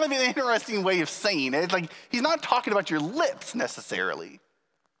 It's kind of an interesting way of saying it. Like, he's not talking about your lips necessarily.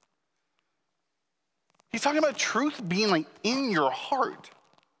 He's talking about truth being like in your heart.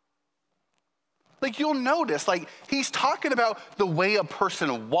 Like, you'll notice, like, he's talking about the way a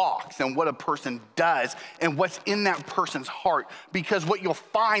person walks and what a person does and what's in that person's heart, because what you'll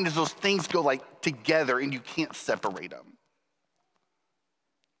find is those things go like together and you can't separate them.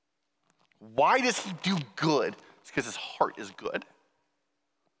 Why does he do good? It's because his heart is good.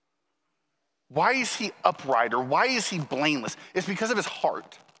 Why is he upright, or why is he blameless? It's because of his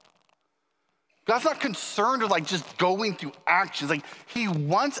heart. God's not concerned with like just going through actions. Like, he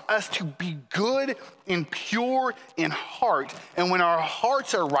wants us to be good and pure in heart. And when our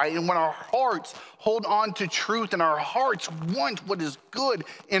hearts are right, and when our hearts hold on to truth, and our hearts want what is good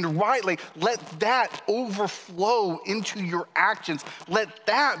and right, like, let that overflow into your actions. Let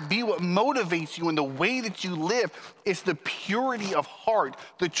that be what motivates you in the way that you live. It's the purity of heart,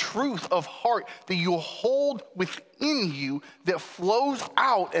 the truth of heart that you hold within you that flows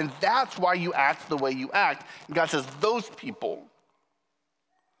out, and that's why you act the way you act. And God says, those people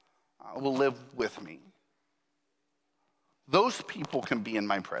will live with me. Those people can be in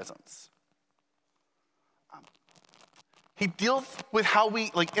my presence. He deals with how we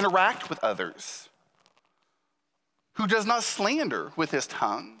like interact with others, who does not slander with his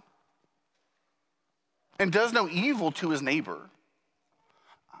tongue and does no evil to his neighbor,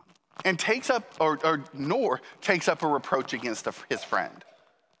 and takes up nor takes up a reproach against his friend.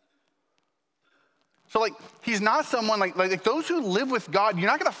 So like, he's not someone like those who live with God, you're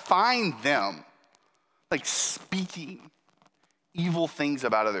not going to find them like speaking evil things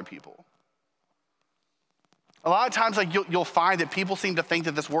about other people. A lot of times, like, you'll find that people seem to think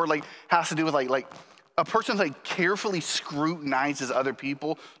that this word like has to do with like a person like carefully scrutinizes other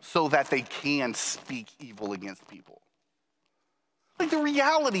people so that they can speak evil against people. Like, the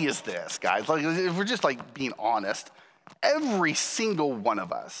reality is this, guys. Like, if we're just like being honest, every single one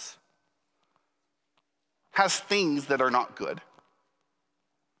of us has things that are not good.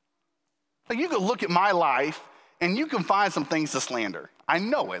 Like, you could look at my life and you can find some things to slander. I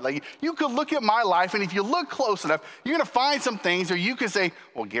know it. Like, you could look at my life, and if you look close enough, you're going to find some things where you can say,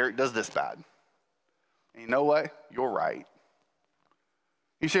 well, Garrett does this bad. And you know what? You're right.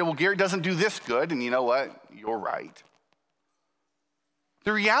 You say, well, Garrett doesn't do this good, and you know what? You're right.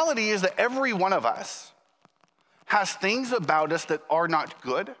 The reality is that every one of us has things about us that are not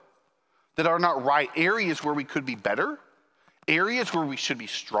good, that are not right, areas where we could be better, areas where we should be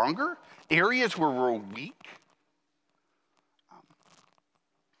stronger, areas where we're weak.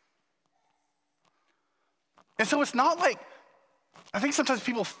 And so it's not like, I think sometimes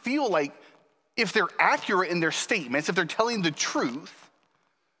people feel like if they're accurate in their statements, if they're telling the truth,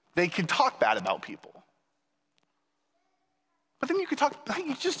 they can talk bad about people. But then you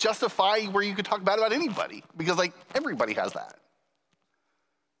just justify where you could talk bad about anybody, because like everybody has that.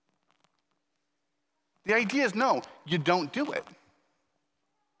 The idea is, no, you don't do it.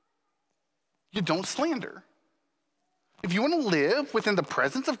 You don't slander. If you want to live within the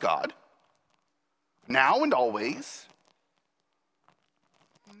presence of God, now and always,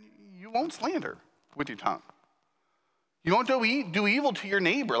 you won't slander. with your tongue. You don't do evil to your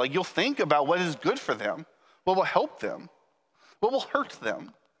neighbor. Like, you'll think about what is good for them, what will help them, what will hurt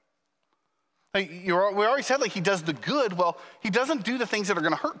them. Like, we already said, like, he does the good. Well, he doesn't do the things that are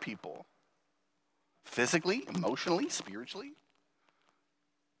going to hurt people. Physically, emotionally, spiritually.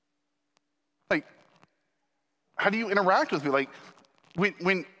 Like, how do you interact with people? Like,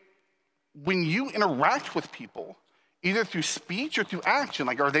 when you interact with people, either through speech or through action,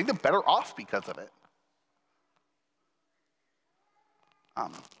 like, are they the better off because of it?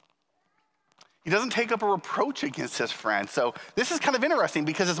 He doesn't take up a reproach against his friend. So this is kind of interesting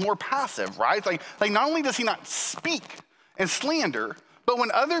because it's more passive, right? Like not only does he not speak and slander, but when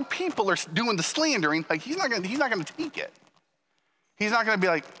other people are doing the slandering, like, he's not gonna take it. He's not gonna be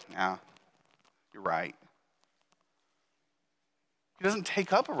like, yeah, you're right. He doesn't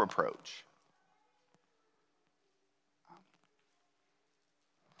take up a reproach.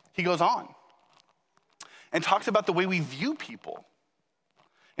 He goes on and talks about the way we view people,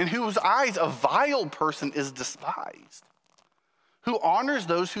 in whose eyes a vile person is despised, who honors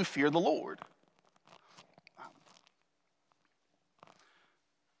those who fear the Lord.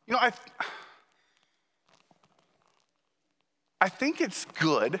 You know, I think it's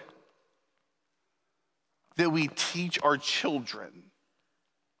good that we teach our children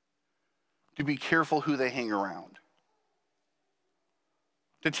to be careful who they hang around,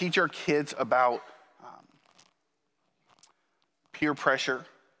 to teach our kids about peer pressure,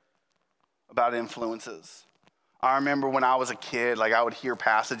 about influences. I remember when I was a kid, like, I would hear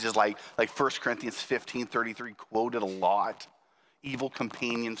passages like 1 Corinthians 15:33 quoted a lot. Evil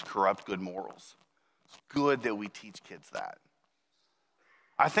companions corrupt good morals. It's good that we teach kids that.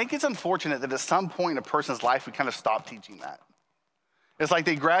 I think it's unfortunate that at some point in a person's life, we kind of stop teaching that. It's like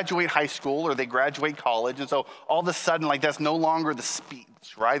they graduate high school or they graduate college, and so all of a sudden, like, that's no longer the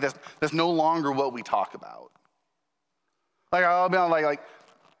speech, right? That's no longer what we talk about. Like, I'll be like,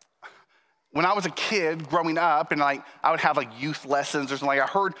 when I was a kid growing up, and like, I would have like youth lessons or something, like, I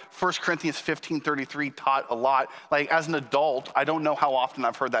heard 1 Corinthians 15:33 taught a lot. Like, as an adult, I don't know how often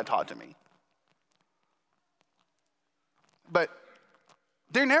I've heard that taught to me. But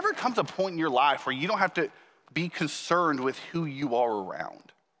there never comes a point in your life where you don't have to be concerned with who you are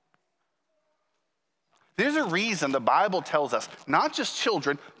around. There's a reason the Bible tells us, not just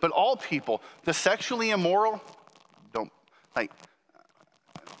children, but all people, the sexually immoral, don't, like,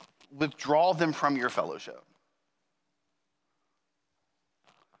 withdraw them from your fellowship.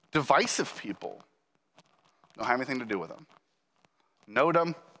 Divisive people, don't have anything to do with them. Note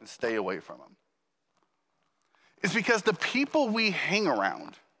them and stay away from them. It's because the people we hang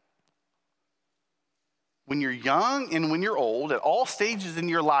around, when you're young and when you're old, at all stages in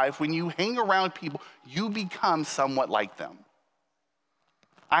your life, when you hang around people, you become somewhat like them.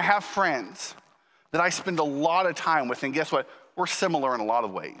 I have friends that I spend a lot of time with, and guess what? We're similar in a lot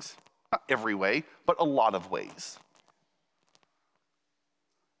of ways. Not every way, but a lot of ways.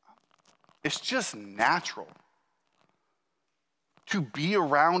 It's just natural to be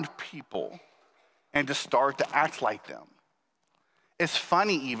around people and to start to act like them. It's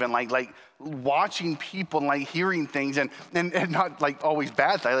funny even, like watching people and like hearing things, and not like always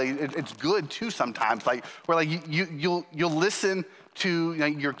bad things. Like, it's good too sometimes. Like, where like you'll listen to, you know,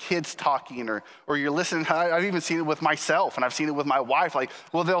 your kids talking, or you're listening. I've even seen it with myself, and I've seen it with my wife. Like,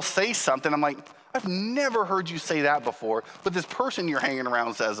 well, they'll say something. I'm like, I've never heard you say that before, but this person you're hanging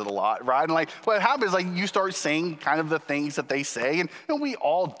around says it a lot, right? And like, what happens is, like, you start saying kind of the things that they say, and you know, we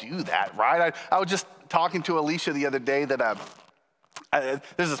all do that, right? I was just talking to Alicia the other day that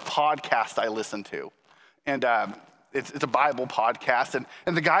there's this podcast I listen to, and it's a Bible podcast,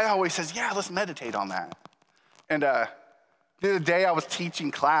 and the guy always says, yeah, let's meditate on that. And the other day I was teaching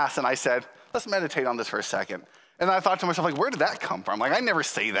class, and I said, let's meditate on this for a second. And I thought to myself, like, where did that come from? Like, I never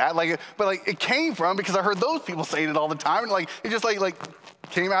say that. Like, but like, it came from because I heard those people saying it all the time, and like, it just like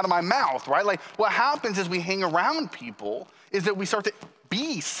came out of my mouth, right? Like, what happens is we hang around people is that we start to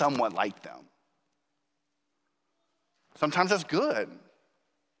be somewhat like them. Sometimes that's good.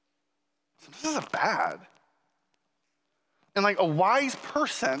 Sometimes that's bad. And like, a wise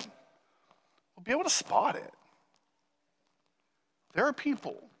person will be able to spot it. There are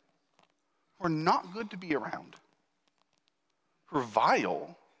people who are not good to be around, who are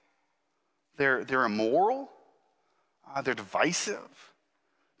vile, they're immoral, they're divisive,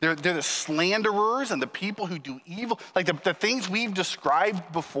 they're the slanderers and the people who do evil, like the things we've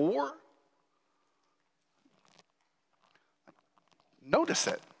described before. Notice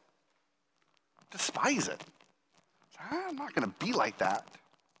it, despise it. I'm not going to be like that.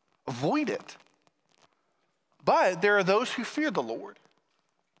 Avoid it. But there are those who fear the Lord.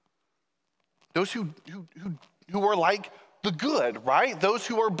 Those who are like the good, right? Those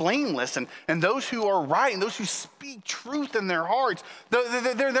who are blameless and those who are right and those who speak truth in their hearts.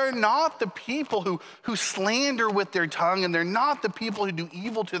 They're not the people who slander with their tongue, and they're not the people who do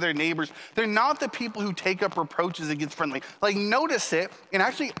evil to their neighbors. They're not the people who take up reproaches against friendly. Like, notice it and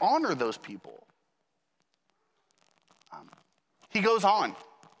actually honor those people. He goes on.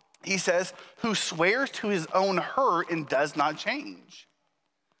 He says, who swears to his own hurt and does not change.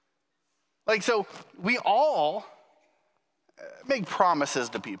 Like, so we all make promises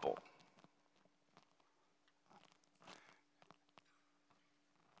to people.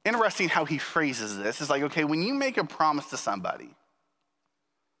 Interesting how he phrases this. It's like, okay, when you make a promise to somebody,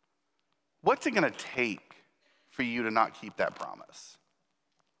 what's it going to take for you to not keep that promise?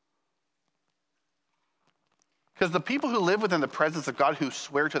 Because the people who live within the presence of God who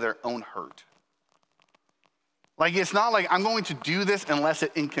swear to their own hurt. Like, it's not like I'm going to do this unless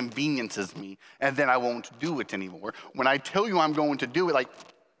it inconveniences me, and then I won't do it anymore. When I tell you I'm going to do it, like,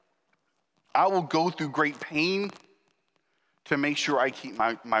 I will go through great pain to make sure I keep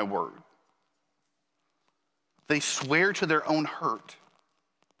my word. They swear to their own hurt,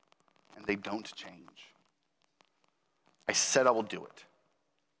 and they don't change. I said I will do it.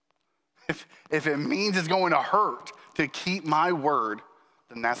 If it means it's going to hurt to keep my word,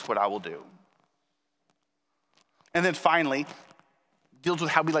 then that's what I will do. And then finally, deals with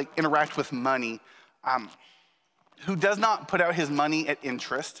how we interact with money. Who does not put out his money at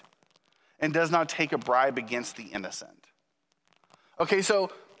interest and does not take a bribe against the innocent. Okay,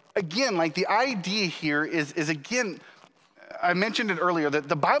 so again, the idea here is again, I mentioned it earlier, that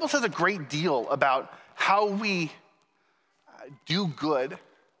the Bible says a great deal about how we do good,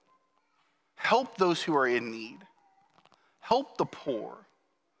 help those who are in need, help the poor,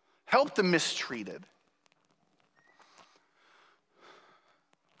 help the mistreated.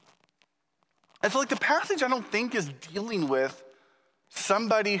 And so the passage I don't think is dealing with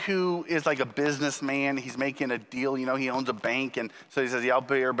somebody who is like a businessman. He's making a deal, he owns a bank, and so he says, yeah, I'll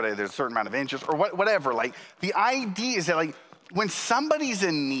pay her, but there's a certain amount of interest or whatever. The idea is that when somebody's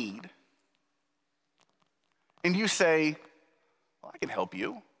in need and you say, well, I can help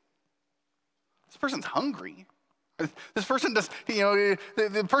you. This person's hungry. This person does, the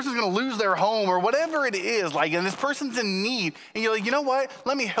person's going to lose their home or whatever it is, and this person's in need. And you're like, you know what?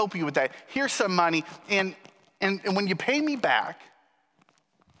 Let me help you with that. Here's some money. And when you pay me back,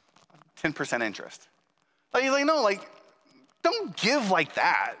 10% interest. No, don't give like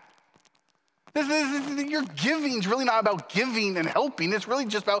that. Your giving's really not about giving and helping. It's really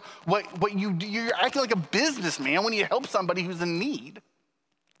just about what you do. You're acting like a businessman when you help somebody who's in need.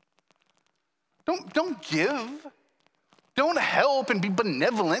 Don't give. Don't help and be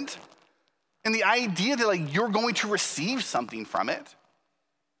benevolent. And the idea that you're going to receive something from it.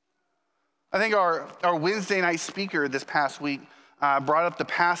 I think our Wednesday night speaker this past week brought up the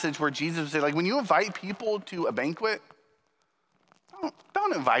passage where Jesus said, when you invite people to a banquet,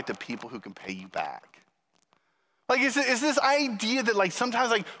 don't invite the people who can pay you back. It's this idea that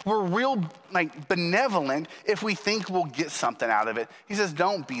sometimes we're real benevolent if we think we'll get something out of it. He says,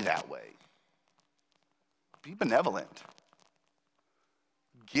 don't be that way. Be benevolent.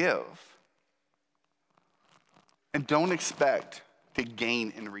 Give. And don't expect to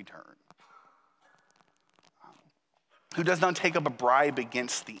gain in return. Who does not take up a bribe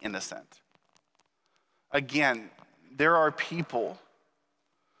against the innocent. Again, there are people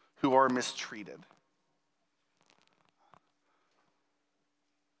who are mistreated.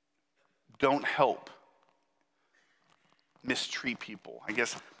 Don't help mistreat people. I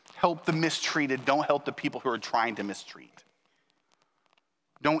guess help the mistreated. Don't help the people who are trying to mistreat.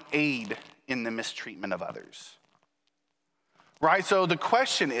 Don't aid in the mistreatment of others. Right? So the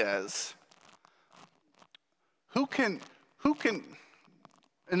question is, who can,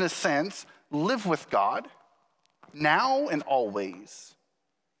 in a sense, live with God now and always?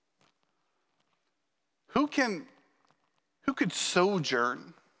 Who could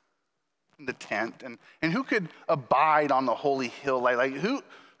sojourn in the tent and who could abide on the holy hill?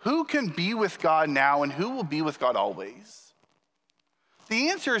 Who can be with God now and who will be with God always? The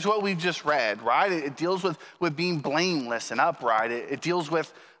answer is what we've just read, right? It deals with being blameless and upright. It deals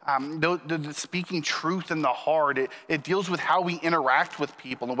with the speaking truth in the heart. It deals with how we interact with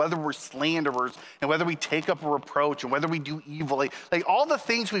people and whether we're slanderers and whether we take up a reproach and whether we do evil. All the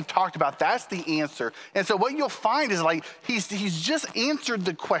things we've talked about, that's the answer. And so what you'll find is he's just answered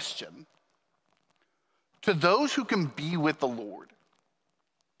the question. To those who can be with the Lord,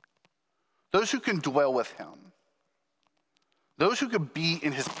 those who can dwell with him, those who could be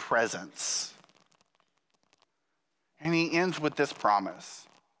in his presence. And he ends with this promise.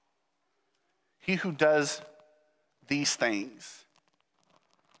 He who does these things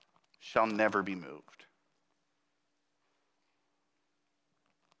shall never be moved.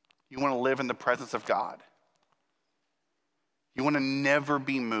 You want to live in the presence of God. You want to never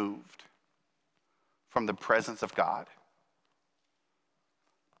be moved from the presence of God.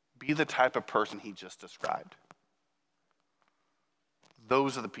 Be the type of person he just described.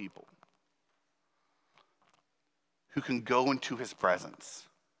 Those are the people who can go into his presence.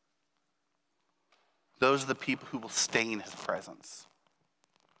 Those are the people who will stay in his presence.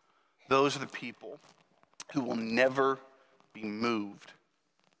 Those are the people who will never be moved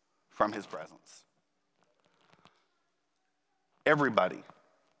from his presence. Everybody,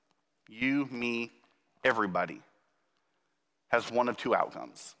 you, me, everybody, has one of two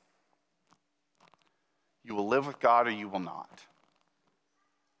outcomes. You will live with God or you will not.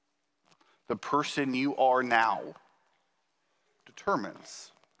 The person you are now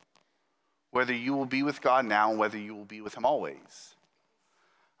determines whether you will be with God now and whether you will be with him always.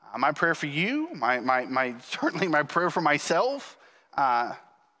 My prayer for you, certainly my prayer for myself,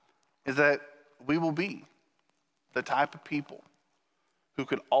 is that we will be the type of people who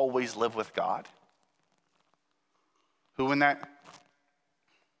can always live with God. Who in that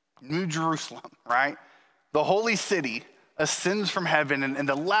New Jerusalem, right? The holy city ascends from heaven, and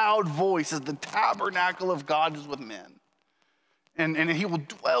the loud voice is the tabernacle of God is with men. And he will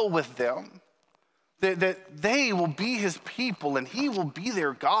dwell with them. That they will be his people, and he will be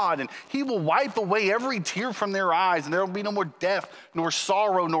their God, and he will wipe away every tear from their eyes, and there will be no more death, nor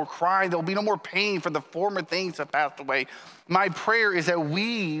sorrow, nor crying. There will be no more pain, for the former things have passed away. My prayer is that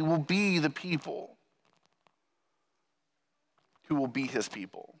we will be the people who will be his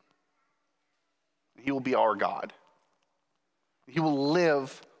people. He will be our God. He will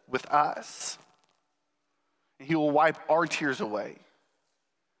live with us. He will wipe our tears away.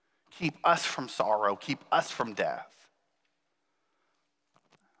 Keep us from sorrow. Keep us from death.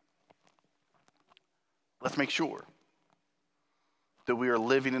 Let's make sure that we are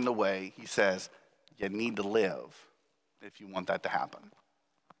living in the way he says you need to live if you want that to happen.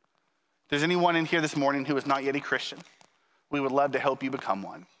 If there's anyone in here this morning who is not yet a Christian, we would love to help you become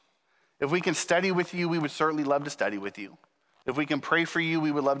one. If we can study with you, we would certainly love to study with you. If we can pray for you,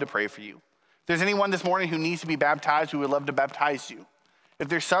 we would love to pray for you. If there's anyone this morning who needs to be baptized, we would love to baptize you. If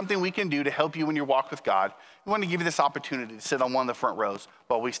there's something we can do to help you in your walk with God, we want to give you this opportunity to sit on one of the front rows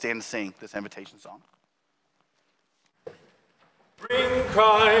while we stand and sing this invitation song. Bring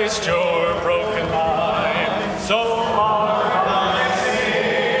Christ your broken life, so marked by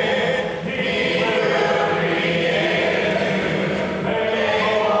sin, he will create to make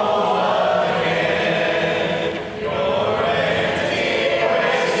whole again. Your empty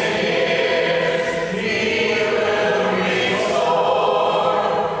wasted years, he will restore,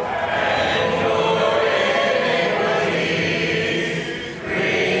 and your iniquities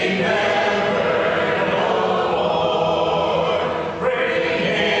remember no more. Bring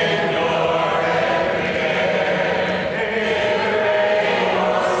in your every care, big, great,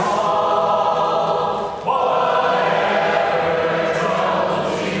 or small, whatever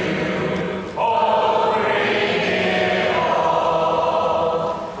troubles you, oh, bring it all.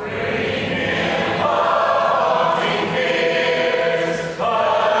 Bring in loving fears, but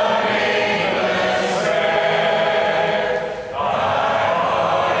needless dread. Thy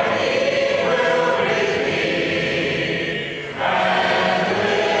heart he will relieve, and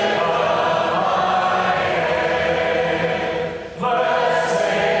lift up my head. Blessed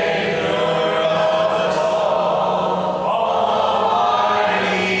Savior of us all my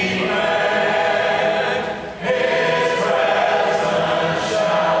needs met. His presence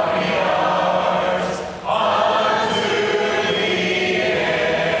shall be ours unto the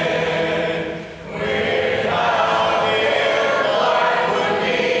end. Without him life would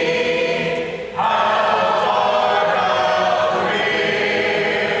be how dark, how drear,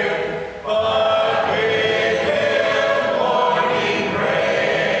 but with him morning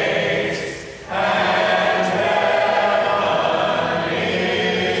breaks, and heaven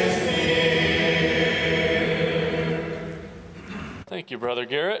is near. Thank you, Brother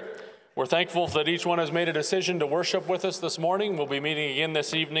Garrett. We're thankful that each one has made a decision to worship with us this morning. We'll be meeting again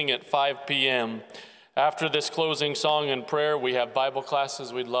this evening at 5 p.m. After this closing song and prayer, we have Bible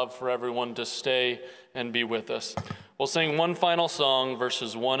classes. We'd love for everyone to stay and be with us. We'll sing one final song,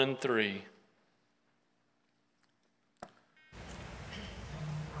 verses 1 and 3.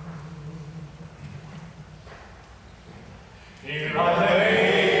 Here I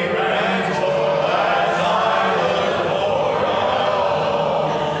labor and toil as I look for a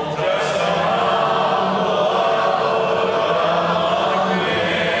home, just a humble abode among men.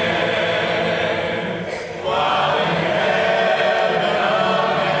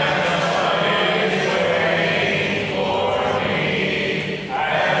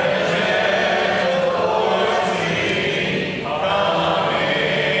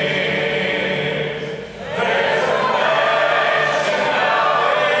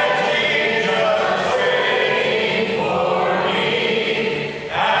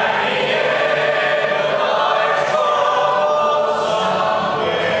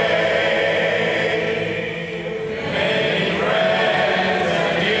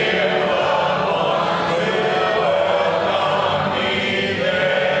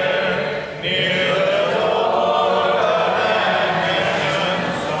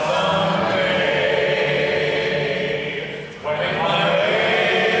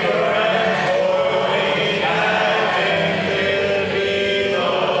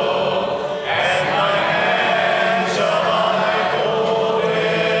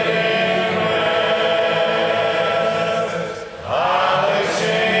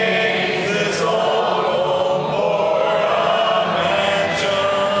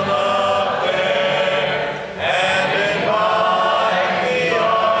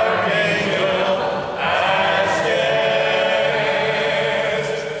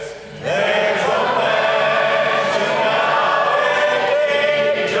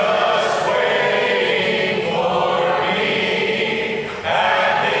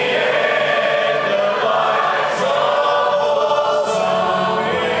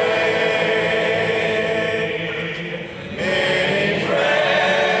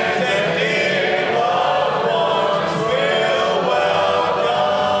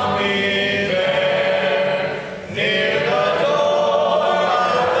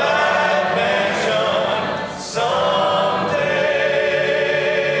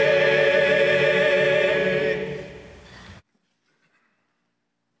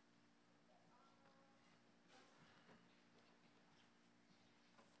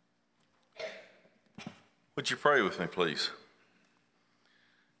 Would you pray with me, please?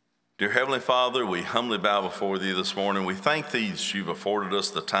 Dear Heavenly Father, we humbly bow before Thee this morning. We thank Thee that You've afforded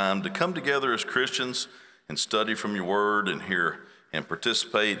us the time to come together as Christians and study from Your Word and hear and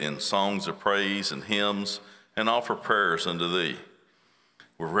participate in songs of praise and hymns and offer prayers unto Thee.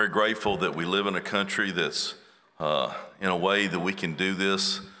 We're very grateful that we live in a country that's in a way that we can do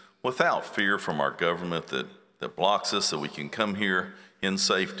this without fear from our government that blocks us, that we can come here in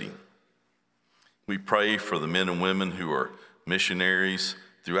safety. We pray for the men and women who are missionaries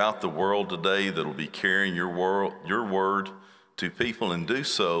throughout the world today that will be carrying Your word to people and do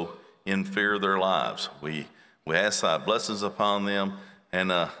so in fear of their lives. We ask Thy blessings upon them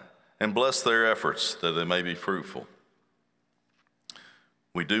and bless their efforts that they may be fruitful.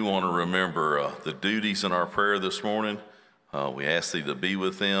 We do want to remember the duties in our prayer this morning. We ask Thee to be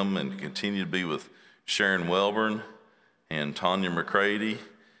with them and continue to be with Sharon Welburn and Tanya McCready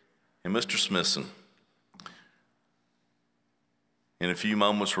and Mr. Smithson. In a few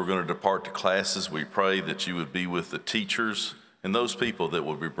moments, we're going to depart to classes. We pray that You would be with the teachers and those people that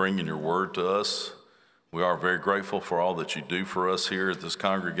will be bringing Your word to us. We are very grateful for all that You do for us here at this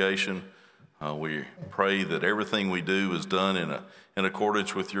congregation. We pray that everything we do is done in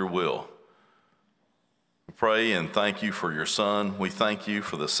accordance with Your will. We pray and thank You for Your Son. We thank You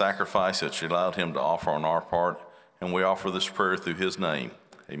for the sacrifice that You allowed Him to offer on our part, and we offer this prayer through His name.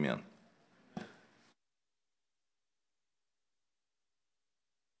 Amen.